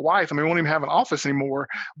for my wife. I mean, we won't even have an office anymore,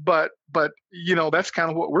 but that's kind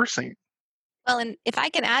of what we're seeing. Well, and if I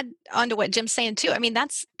can add on to what Jim's saying too, I mean,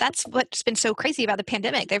 that's what's been so crazy about the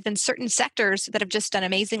pandemic. There have been certain sectors that have just done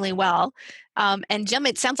amazingly well. And Jim,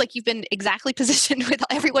 it sounds like you've been exactly positioned with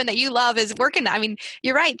everyone that you love is working. I mean,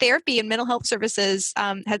 you're right. Therapy and mental health services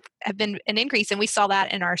have been an increase. And we saw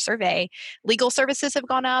that in our survey. Legal services have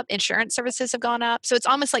gone up. Insurance services have gone up. So it's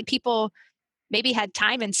almost like people maybe had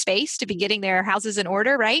time and space to be getting their houses in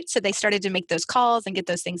order, right? So they started to make those calls and get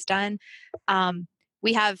those things done.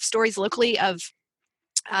 We have stories locally of,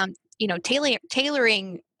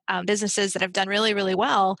 tailoring businesses that have done really, really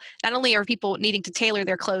well. Not only are people needing to tailor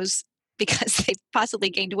their clothes because they've possibly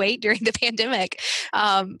gained weight during the pandemic,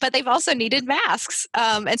 but they've also needed masks.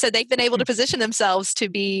 And so they've been able to position themselves to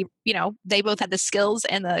be, they both had the skills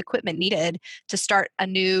and the equipment needed to start a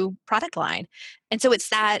new product line. And so it's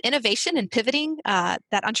that innovation and pivoting, that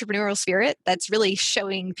entrepreneurial spirit that's really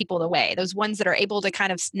showing people the way. Those ones that are able to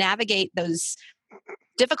kind of navigate those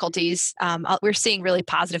difficulties, we're seeing really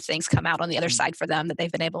positive things come out on the other side for them, that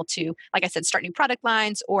they've been able to, like I said, start new product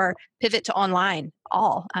lines or pivot to online.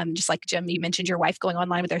 Just like Jim, you mentioned your wife going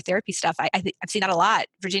online with their therapy stuff. I've seen that a lot.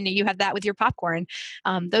 Virginia, you have that with your popcorn.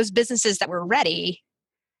 Those businesses that were ready,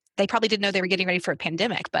 they probably didn't know they were getting ready for a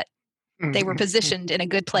pandemic, but they were positioned in a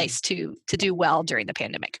good place to do well during the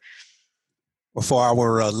pandemic. Well, for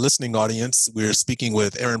our listening audience, we're speaking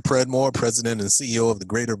with Aaron Predmore, President and CEO of the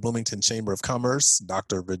Greater Bloomington Chamber of Commerce,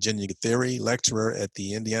 Dr. Virginia Guthrie, lecturer at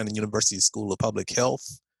the Indiana University School of Public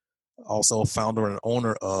Health, also founder and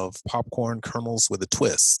owner of Popcorn Kernels with a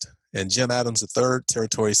Twist, and Jim Adams III,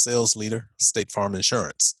 Territory Sales Leader, State Farm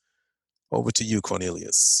Insurance. Over to you,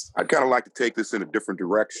 Cornelius. I'd kind of like to take this in a different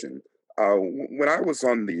direction. When I was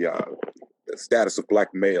on the status of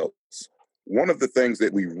Black males, one of the things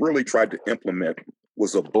that we really tried to implement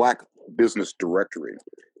was a Black business directory.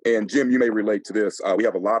 And Jim, you may relate to this. We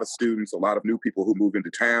have a lot of students, a lot of new people who move into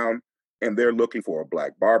town, and they're looking for a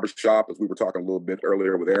Black barbershop, as we were talking a little bit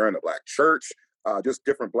earlier with Aaron, a Black church, just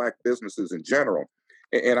different Black businesses in general.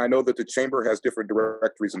 And I know that the Chamber has different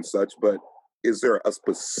directories and such, but is there a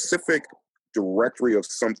specific directory of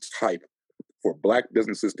some type for Black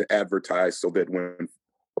businesses to advertise so that when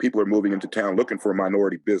people are moving into town looking for a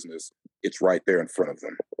minority business, it's right there in front of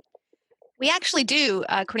them? We actually do,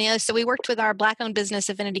 Cornelius. So we worked with our Black-owned business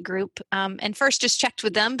affinity group, and first just checked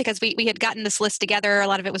with them because we had gotten this list together. A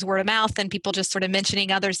lot of it was word of mouth and people just sort of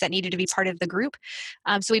mentioning others that needed to be part of the group.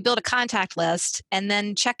 So we built a contact list and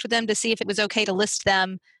then checked with them to see if it was okay to list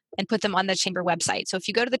them and put them on the Chamber website. So if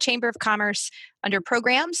you go to the Chamber of Commerce under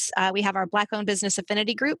programs, we have our Black-owned business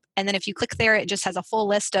affinity group. And then if you click there, it just has a full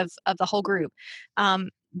list of the whole group.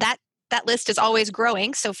 That list is always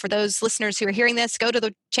growing. So for those listeners who are hearing this, go to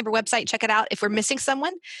the Chamber website, check it out. If we're missing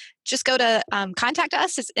someone, just go to contact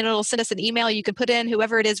us and it'll send us an email. You can put in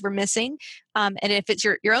whoever it is we're missing. And if it's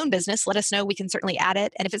your own business, let us know. We can certainly add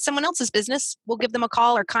it. And if it's someone else's business, we'll give them a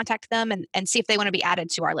call or contact them and see if they want to be added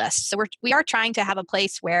to our list. So we are trying to have a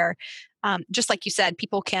place where, just like you said,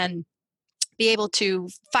 people can be able to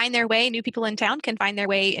find their way. New people in town can find their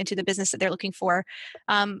way into the business that they're looking for.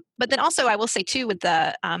 But then also, I will say too, with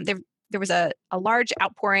the there was a large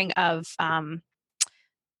outpouring of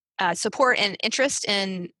support and interest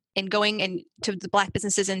in going and to the Black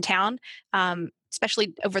businesses in town,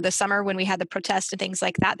 especially over the summer when we had the protests and things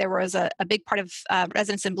like that. There was a big part of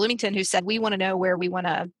residents in Bloomington who said, we want to know where we want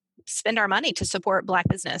to spend our money to support Black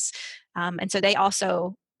business. And so they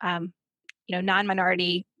also,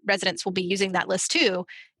 non-minority residents will be using that list too,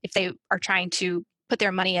 if they are trying to put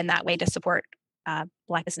their money in that way to support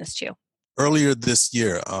Black business too. Earlier this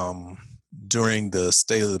year, during the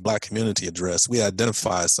State of the Black Community address, we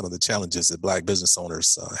identified some of the challenges that Black business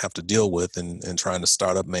owners have to deal with in trying to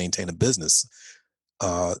start up, maintain a business.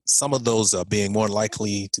 Some of those are being more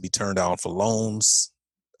likely to be turned down for loans,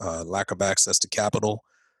 lack of access to capital,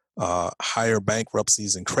 higher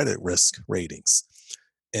bankruptcies and credit risk ratings.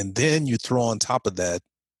 And then you throw on top of that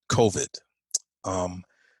COVID.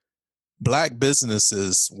 Black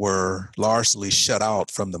businesses were largely shut out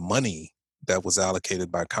from the money that was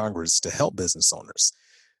allocated by Congress to help business owners.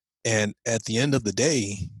 And at the end of the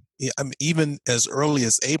day, even as early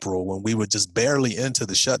as April, when we were just barely into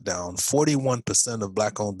the shutdown, 41% of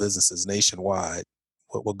Black-owned businesses nationwide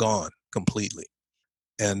were gone completely.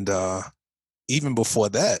 And even before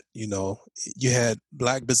that, you had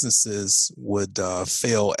Black businesses would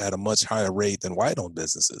fail at a much higher rate than white-owned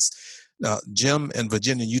businesses. Now, Jim and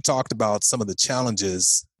Virginia, you talked about some of the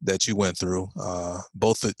challenges that you went through.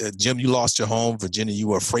 Jim, you lost your home. Virginia, you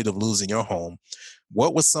were afraid of losing your home.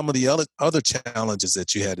 What were some of the other challenges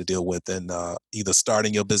that you had to deal with in either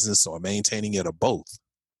starting your business or maintaining it, or both?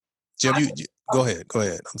 Jim, go ahead.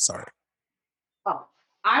 I'm sorry. Oh,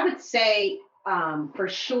 I would say for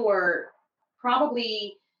sure,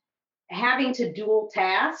 probably having to dual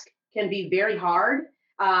task can be very hard.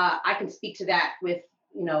 I can speak to that with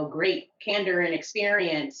great candor and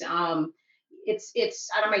experience. I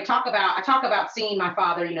talk about seeing my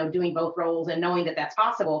father, doing both roles and knowing that that's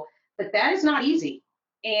possible, but that is not easy.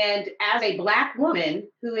 And as a Black woman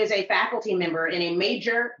who is a faculty member in a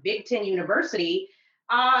major Big Ten university,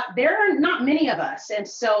 there are not many of us. And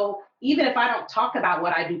so even if I don't talk about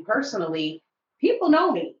what I do personally, people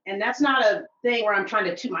know me. And that's not a thing where I'm trying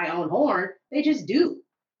to toot my own horn. They just do.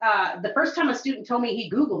 The first time a student told me he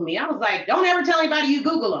Googled me, I was like, don't ever tell anybody you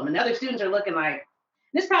Google them. And other students are looking like,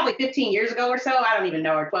 this is probably 15 years ago or so. I don't even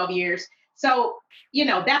know, or 12 years. So,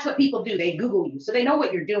 that's what people do. They Google you. So they know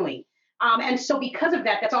what you're doing. And so because of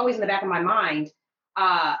that, that's always in the back of my mind.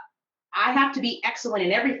 I have to be excellent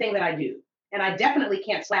in everything that I do. And I definitely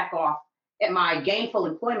can't slack off at my gainful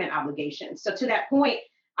employment obligations. So to that point,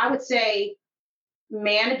 I would say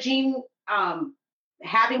managing,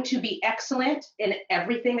 having to be excellent in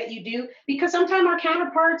everything that you do, because sometimes our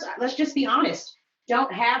counterparts, let's just be honest,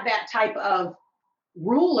 don't have that type of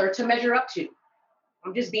ruler to measure up to.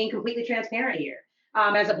 I'm just being completely transparent here.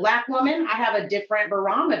 As a Black woman, I have a different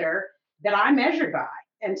barometer that I measure by.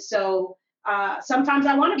 And so sometimes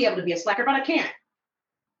I want to be able to be a slacker, but I can't,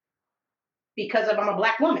 because I'm a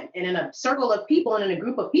Black woman. And in a circle of people and in a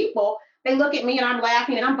group of people, they look at me and I'm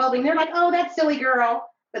laughing and I'm bubbling. They're like, oh, that silly girl.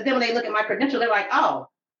 But then when they look at my credential, they're like, oh,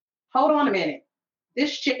 hold on a minute.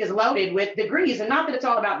 This chick is loaded with degrees. And not that it's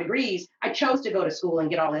all about degrees. I chose to go to school and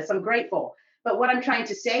get all this. I'm grateful. But what I'm trying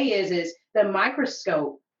to say is the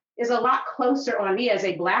microscope is a lot closer on me as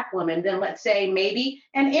a Black woman than, let's say, maybe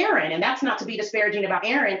an Aaron. And that's not to be disparaging about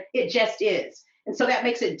Aaron. It just is. And so that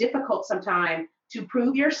makes it difficult sometimes to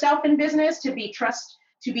prove yourself in business, to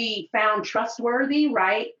be found trustworthy,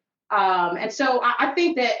 right? And so I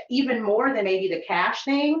think that even more than maybe the cash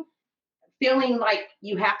thing, feeling like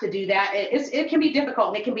you have to do that, it can be difficult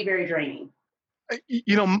and it can be very draining.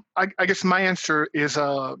 I guess my answer is,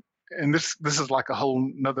 and this is like a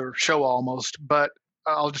whole nother show almost, but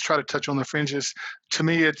I'll just try to touch on the fringes. To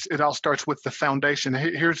me, it all starts with the foundation.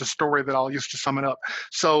 Here's a story that I'll use to sum it up.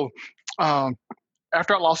 So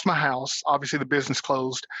after I lost my house, obviously the business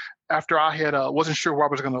closed. After I had wasn't sure where I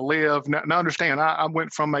was going to live. Now understand, I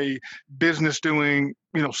went from a business doing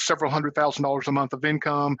several $100,000 a month of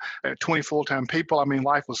income, 20 full-time people. I mean,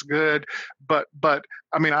 life was good, but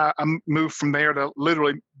I mean, I moved from there to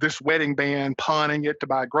literally this wedding band, pawning it to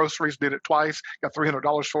buy groceries. Did it twice, got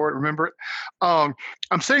 $300 for it. Remember it? I'm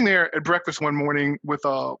sitting there at breakfast one morning with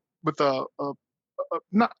a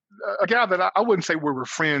not a guy that I wouldn't say we were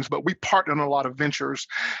friends, but we partnered on a lot of ventures.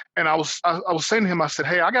 And I was saying to him, I said,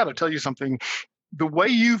 hey, I got to tell you something. The way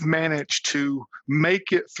you've managed to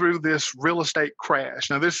make it through this real estate crash.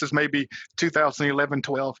 Now, this is maybe 2011,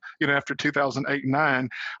 12, after 2008, 9.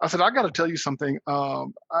 I said, I got to tell you something.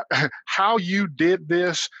 How you did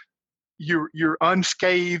this, you're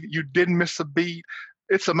unscathed. You didn't miss a beat.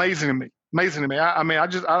 It's amazing to me. Amazing to me. I mean, I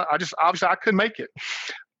just obviously I couldn't make it.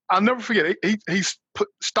 I'll never forget it. He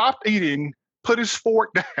stopped eating, put his fork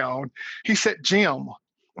down. He said, "Jim,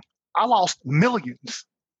 I lost millions."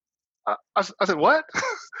 I said, "What?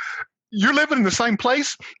 You're living in the same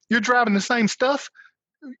place. You're driving the same stuff.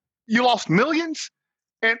 You lost millions?"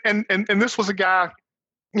 And this was a guy,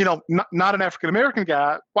 not an African American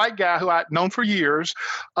guy, white guy who I'd known for years.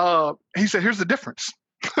 He said, "Here's the difference,"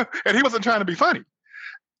 and he wasn't trying to be funny.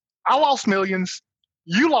 I lost millions.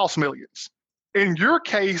 You lost millions. In your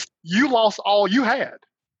case, you lost all you had.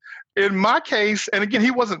 In my case, and again,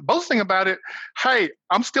 he wasn't boasting about it. Hey,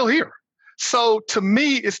 I'm still here. So to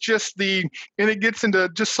me, it's just and it gets into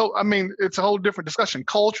it's a whole different discussion.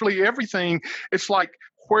 Culturally, everything, it's like,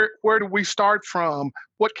 where do we start from?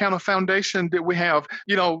 What kind of foundation did we have?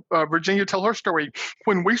 Virginia told her story.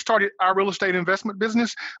 When we started our real estate investment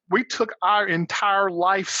business, we took our entire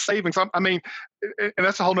life savings. I mean, and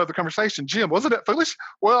that's a whole nother conversation. Jim, wasn't it foolish?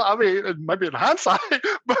 Well, I mean, maybe in hindsight,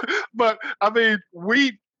 but I mean,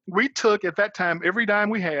 we took at that time every dime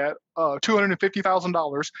we had,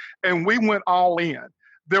 $250,000, and we went all in.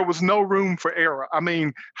 There was no room for error. I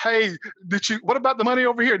mean, hey, what about the money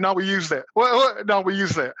over here? No, we use that. Well, no, we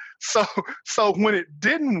use that. So when it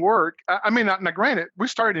didn't work, I mean, now granted, we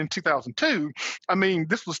started in 2002. I mean,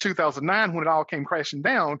 this was 2009 when it all came crashing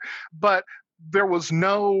down, but there was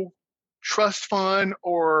no trust fund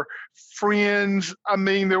or friends. I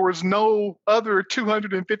mean, there was no other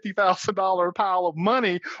 $250,000 pile of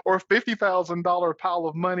money or $50,000 pile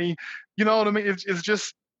of money. You know what I mean? It's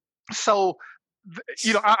just so.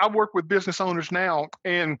 I work with business owners now,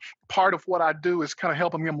 and part of what I do is kind of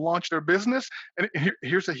helping them launch their business. And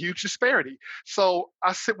here's a huge disparity. So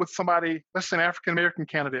I sit with somebody, let's say an African-American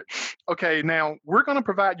candidate. Okay, now we're going to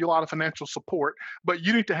provide you a lot of financial support, but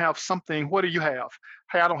you need to have something. What do you have?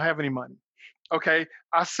 Hey, I don't have any money. Okay,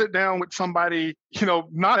 I sit down with somebody,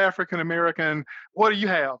 not African-American. What do you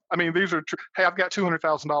have? I mean, these are, hey, I've got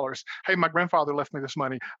 $200,000. Hey, my grandfather left me this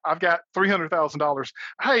money. I've got $300,000.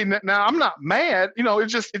 Hey, now I'm not mad. It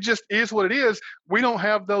just is what it is. We don't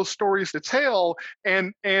have those stories to tell.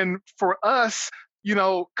 And for us,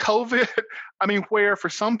 COVID, I mean, where for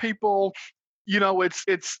some people,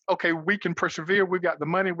 it's okay, we can persevere. We've got the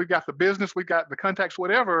money, we've got the business, we've got the contacts,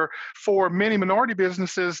 whatever. For many minority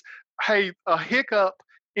businesses, hey, a hiccup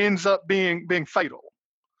ends up being fatal.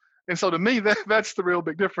 And so to me, that's the real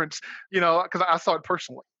big difference, because I saw it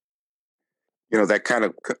personally. That kind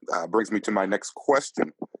of brings me to my next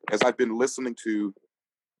question. As I've been listening to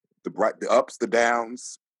the ups, the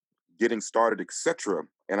downs, getting started, etc.,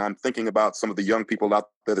 and I'm thinking about some of the young people out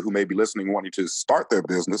there who may be listening, wanting to start their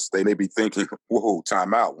business. They may be thinking, whoa,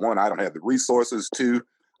 time out. One, I don't have the resources. Two,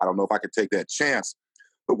 I don't know if I could take that chance.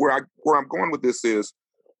 But where I'm going with this is,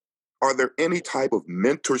 are there any type of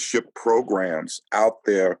mentorship programs out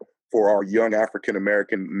there for our young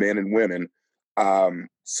African-American men and women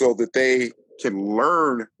so that they can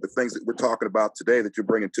learn the things that we're talking about today that you're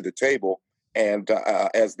bringing to the table, and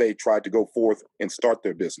as they try to go forth and start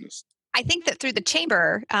their business? I think that through the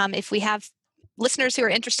chamber, if we have listeners who are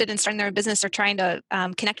interested in starting their own business or trying to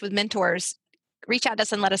connect with mentors, reach out to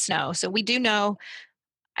us and let us know. So we do know,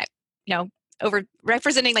 over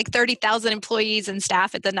representing like 30,000 employees and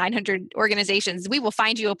staff at the 900 organizations, we will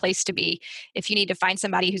find you a place to be if you need to find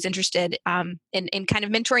somebody who's interested in kind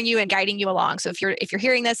of mentoring you and guiding you along. So if you're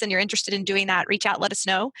hearing this and you're interested in doing that, reach out, let us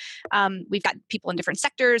know. We've got people in different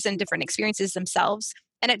sectors and different experiences themselves,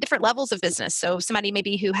 and at different levels of business. So somebody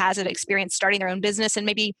maybe who has an experience starting their own business, and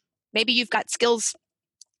maybe you've got skills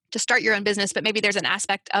to start your own business, but maybe there's an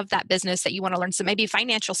aspect of that business that you want to learn. So maybe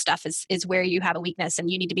financial stuff is where you have a weakness,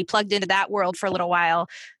 and you need to be plugged into that world for a little while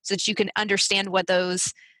so that you can understand what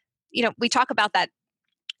those, we talk about that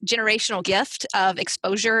generational gift of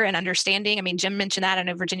exposure and understanding. I mean, Jim mentioned that. I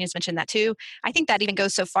know Virginia's mentioned that too. I think that even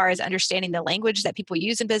goes so far as understanding the language that people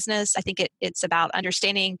use in business. I think it's about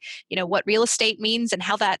understanding, what real estate means and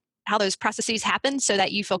how those processes happen so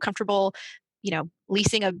that you feel comfortable,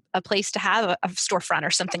 leasing a place to have a storefront or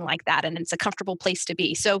something like that. And it's a comfortable place to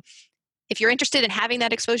be. So if you're interested in having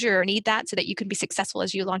that exposure or need that so that you can be successful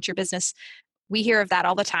as you launch your business, we hear of that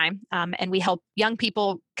all the time, and we help young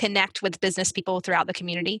people connect with business people throughout the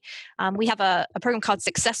community. We have a program called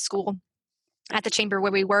Success School at the Chamber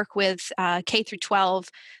where we work with K through 12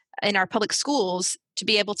 in our public schools to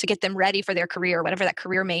be able to get them ready for their career, whatever that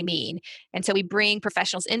career may mean. And so we bring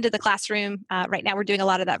professionals into the classroom. Right now, we're doing a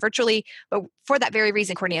lot of that virtually, but for that very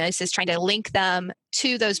reason, Cornelius is trying to link them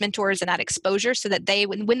to those mentors and that exposure so that they,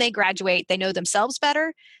 when they graduate, they know themselves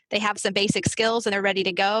better, they have some basic skills and they're ready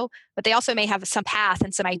to go, but they also may have some path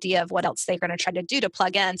and some idea of what else they're going to try to do to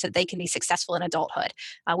plug in so that they can be successful in adulthood.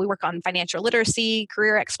 We work on financial literacy,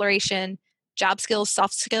 career exploration, job skills,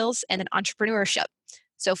 soft skills, and then entrepreneurship.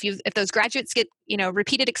 So if those graduates get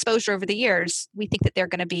repeated exposure over the years, we think that they're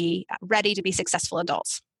going to be ready to be successful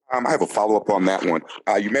adults. I have a follow-up on that one.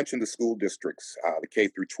 You mentioned the school districts, the K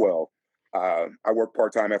through 12. I worked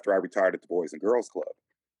part-time after I retired at the Boys and Girls Club,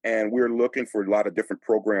 and we're looking for a lot of different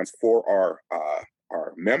programs for our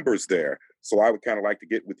members there. So I would kind of like to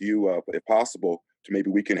get with you, if possible, to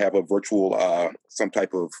maybe we can have a virtual, some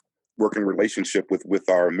type of working relationship with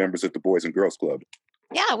our members at the Boys and Girls Club.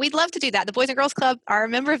 Yeah, we'd love to do that. The Boys and Girls Club are a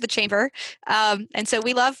member of the chamber. And so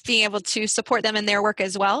we love being able to support them in their work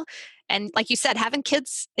as well. And like you said, having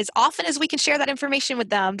kids, as often as we can share that information with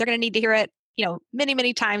them, they're going to need to hear it, many,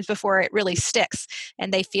 many times before it really sticks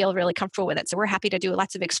and they feel really comfortable with it. So we're happy to do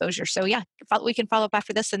lots of exposure. So yeah, we can follow up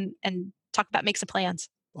after this and talk about make some plans.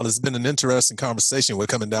 Well, it's been an interesting conversation. We're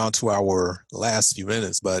coming down to our last few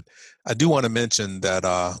minutes, but I do want to mention that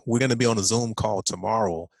we're going to be on a Zoom call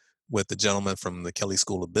tomorrow with the gentleman from the Kelley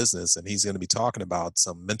School of Business, and he's going to be talking about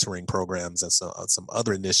some mentoring programs and some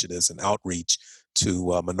other initiatives and outreach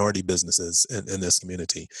to minority businesses in this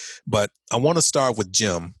community. But I want to start with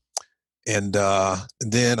Jim, and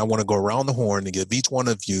then I want to go around the horn and give each one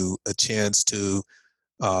of you a chance to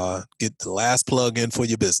get the last plug in for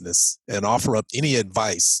your business and offer up any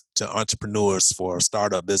advice to entrepreneurs for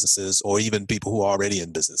startup businesses or even people who are already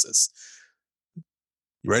in businesses.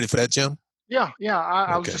 You ready for that, Jim? Yeah.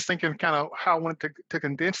 I was Okay. just thinking kind of how I wanted to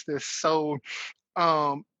condense this. So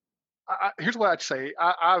here's what I'd say.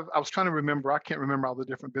 I was trying to remember. I can't remember all the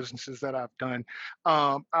different businesses that I've done.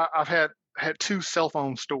 I've had 2 cell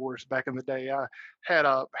phone stores back in the day. I had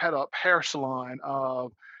a hair salon,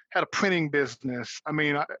 had a printing business. I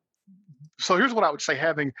mean, so here's what I would say,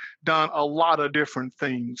 having done a lot of different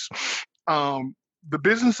things. The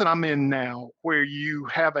business that I'm in now, where you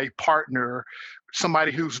have a partner,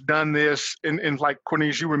 somebody who's done this, and like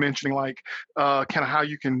Cornelius, you were mentioning, like kind of how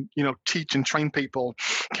you can, teach and train people,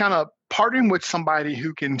 kind of partnering with somebody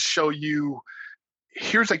who can show you,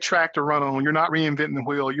 here's a track to run on. You're not reinventing the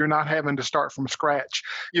wheel. You're not having to start from scratch.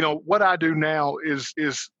 What I do now is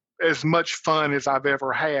as much fun as I've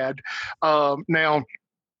ever had. Now,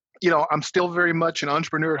 I'm still very much an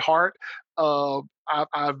entrepreneur at heart.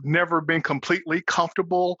 I've never been completely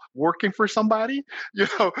comfortable working for somebody,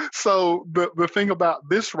 so the thing about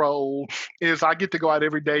this role is I get to go out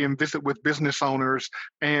every day and visit with business owners,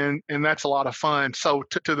 and that's a lot of fun. So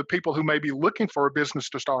to the people who may be looking for a business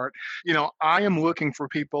to start, I am looking for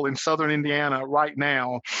people in Southern Indiana right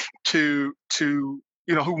now to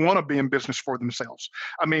who want to be in business for themselves.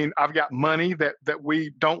 I mean, I've got money that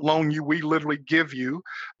we don't loan you, we literally give you.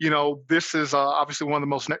 This is obviously one of the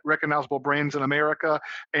most recognizable brands in America,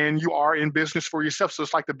 and you are in business for yourself. So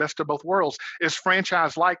it's like the best of both worlds. It's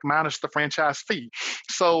franchise-like minus the franchise fee.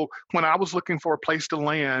 So when I was looking for a place to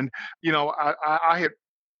land, I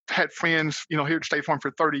had friends, here at State Farm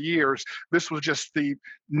for 30 years. This was just the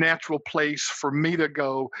natural place for me to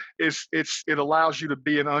go. It allows you to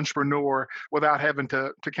be an entrepreneur without having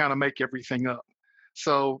to kind of make everything up.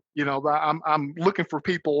 So, I'm looking for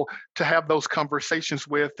people to have those conversations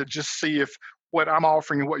with, to just see if what I'm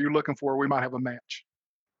offering and what you're looking for, we might have a match.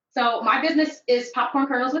 So my business is Popcorn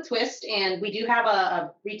Kernels with Twist, and we do have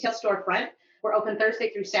a retail storefront. We're open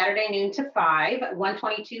Thursday through Saturday, noon to 5,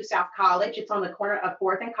 122 South College. It's on the corner of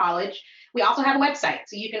 4th and College. We also have a website,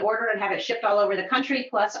 so you can order and have it shipped all over the country,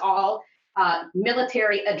 plus all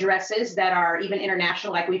military addresses that are even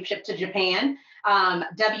international, like we've shipped to Japan,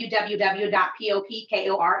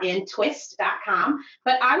 www.popkorntwist.com.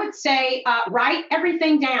 But I would say write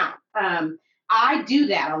everything down. I do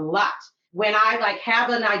that a lot. When I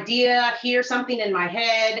have an idea, hear something in my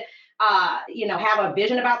head, have a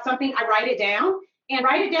vision about something, I write it down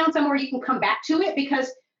somewhere you can come back to it,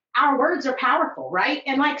 because our words are powerful, right?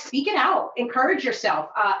 And speak it out, encourage yourself.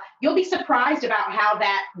 You'll be surprised about how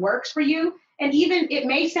that works for you. And even it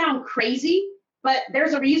may sound crazy, but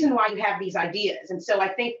there's a reason why you have these ideas. And so I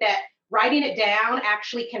think that writing it down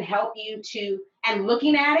actually can help you and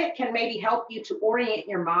looking at it can maybe help you to orient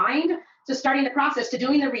your mind to starting the process, to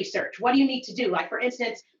doing the research. What do you need to do? Like, for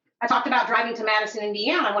instance, I talked about driving to Madison,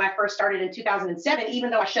 Indiana when I first started in 2007,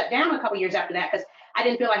 even though I shut down a couple years after that because I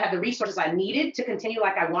didn't feel I had the resources I needed to continue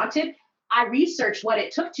like I wanted. I researched what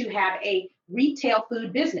it took to have a retail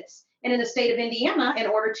food business. And in the state of Indiana, in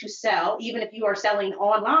order to sell, even if you are selling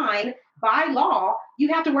online, by law,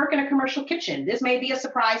 you have to work in a commercial kitchen. This may be a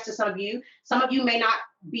surprise to some of you. Some of you may not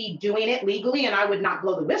be doing it legally, and I would not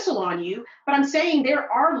blow the whistle on you, but I'm saying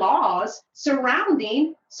there are laws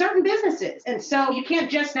surrounding certain businesses. And so you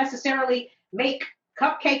can't just necessarily make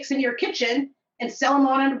cupcakes in your kitchen and sell them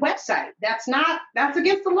on a website. That's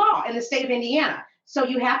against the law in the state of Indiana. So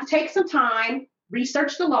you have to take some time,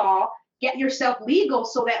 research the law, get yourself legal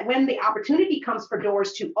so that when the opportunity comes for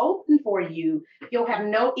doors to open for you, you'll have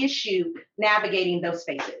no issue navigating those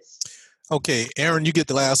spaces. Okay, Aaron, you get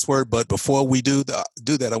the last word, but before we do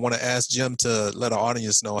that, I want to ask Jim to let our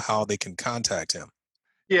audience know how they can contact him.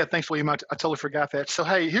 Yeah, thanks, William. I totally forgot that. So,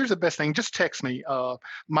 hey, here's the best thing. Just text me.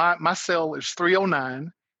 My cell is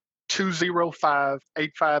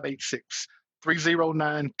 309-205-8586.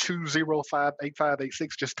 309-205-8586.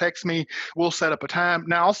 Just text me. We'll set up a time.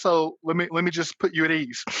 Now, also, let me just put you at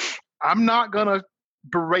ease. I'm not gonna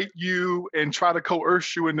berate you and try to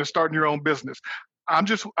coerce you into starting your own business. I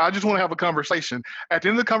just want to have a conversation. At the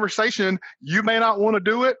end of the conversation, you may not want to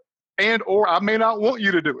do it, or I may not want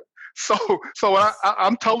you to do it. So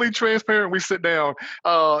I'm totally transparent. We sit down.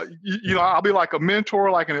 I'll be like a mentor,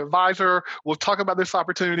 like an advisor. We'll talk about this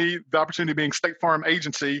opportunity, the opportunity being State Farm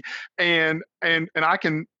Agency, and I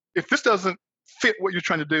can, if this doesn't fit what you're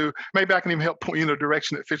trying to do, maybe I can even help point you in a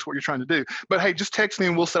direction that fits what you're trying to do. But hey, just text me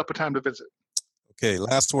and we'll set up a time to visit. Okay,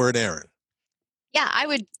 last word, Aaron. Yeah, I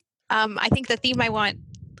would. I think the theme I want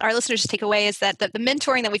our listeners to take away is that the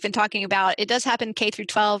mentoring that we've been talking about, it does happen K through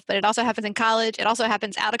 12, but it also happens in college. It also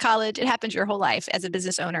happens out of college. It happens your whole life as a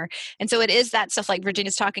business owner. And so it is that stuff like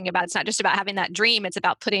Virginia's talking about. It's not just about having that dream. It's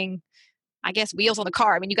about putting, I guess, wheels on the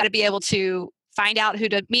car. I mean, you got to be able to find out who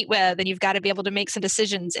to meet with, and you've got to be able to make some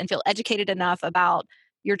decisions and feel educated enough about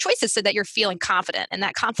your choices so that you're feeling confident. And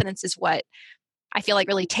that confidence is what I feel like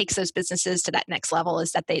really takes those businesses to that next level,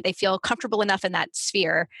 is that they feel comfortable enough in that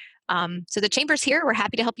sphere. So the chamber's here. We're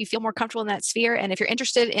happy to help you feel more comfortable in that sphere. And if you're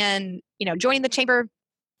interested in, joining the chamber,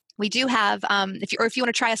 we do have, if you want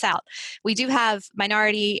to try us out, we do have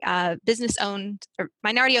minority-owned business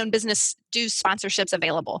dues sponsorships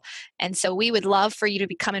available. And so we would love for you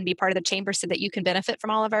to come and be part of the chamber so that you can benefit from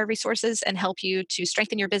all of our resources and help you to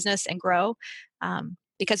strengthen your business and grow.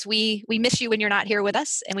 Because we miss you when you're not here with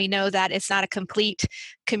us, and we know that it's not a complete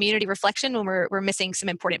community reflection when we're missing some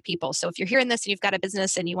important people. So if you're hearing this and you've got a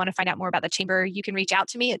business and you want to find out more about the chamber, you can reach out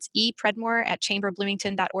to me. It's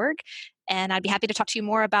epredmore@chamberbloomington.org, and I'd be happy to talk to you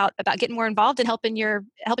more about getting more involved and helping your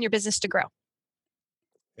business to grow.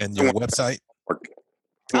 And your website?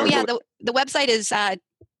 Oh yeah, the website is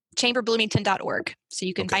chamberbloomington.org. So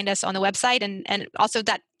you can find us on the website, and also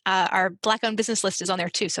that our Black-owned business list is on there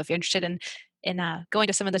too. So if you're interested in going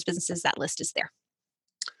to some of those businesses, that list is there.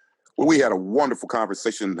 Well, we had a wonderful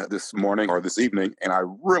conversation this morning or this evening, and I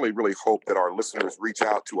really, really hope that our listeners reach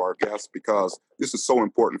out to our guests, because this is so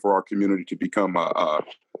important for our community to become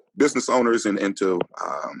business owners and to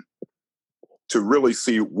really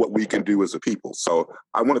see what we can do as a people. So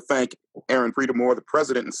I want to thank Aaron Prydamore, the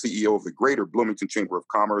president and CEO of the Greater Bloomington Chamber of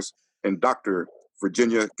Commerce, and Dr.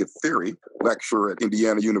 Virginia Guthrie, lecturer at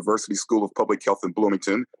Indiana University School of Public Health in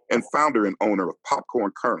Bloomington, and founder and owner of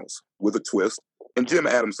Popcorn Kernels with a Twist, and Jim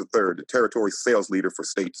Adams III, the territory sales leader for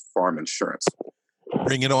State Farm Insurance.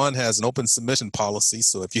 Bring It On has an open submission policy,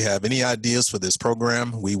 so if you have any ideas for this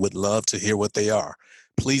program, we would love to hear what they are.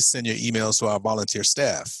 Please send your emails to our volunteer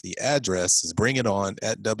staff. The address is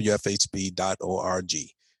bringiton@wfhb.org.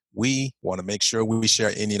 We want to make sure we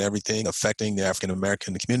share any and everything affecting the African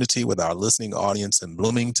American community with our listening audience in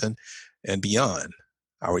Bloomington and beyond.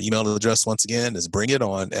 Our email address, once again, is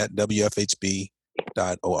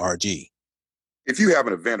bringiton@wfhb.org. If you have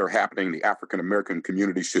an event or happening the African American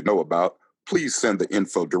community should know about, please send the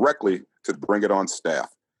info directly to the Bring It On staff.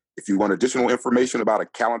 If you want additional information about a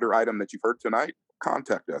calendar item that you've heard tonight,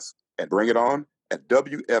 contact us at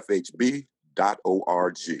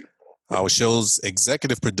bringiton@wfhb.org. Our show's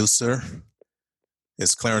executive producer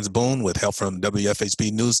is Clarence Boone, with help from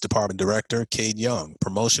WFHB News Department Director Cade Young.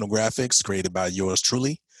 Promotional graphics created by yours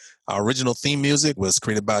truly. Our original theme music was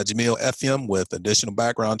created by Jamil Effiam, with additional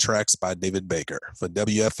background tracks by David Baker. For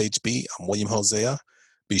WFHB, I'm William Hosea.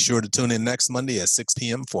 Be sure to tune in next Monday at 6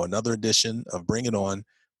 p.m. for another edition of Bring It On,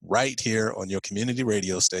 right here on your community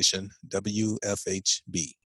radio station, WFHB.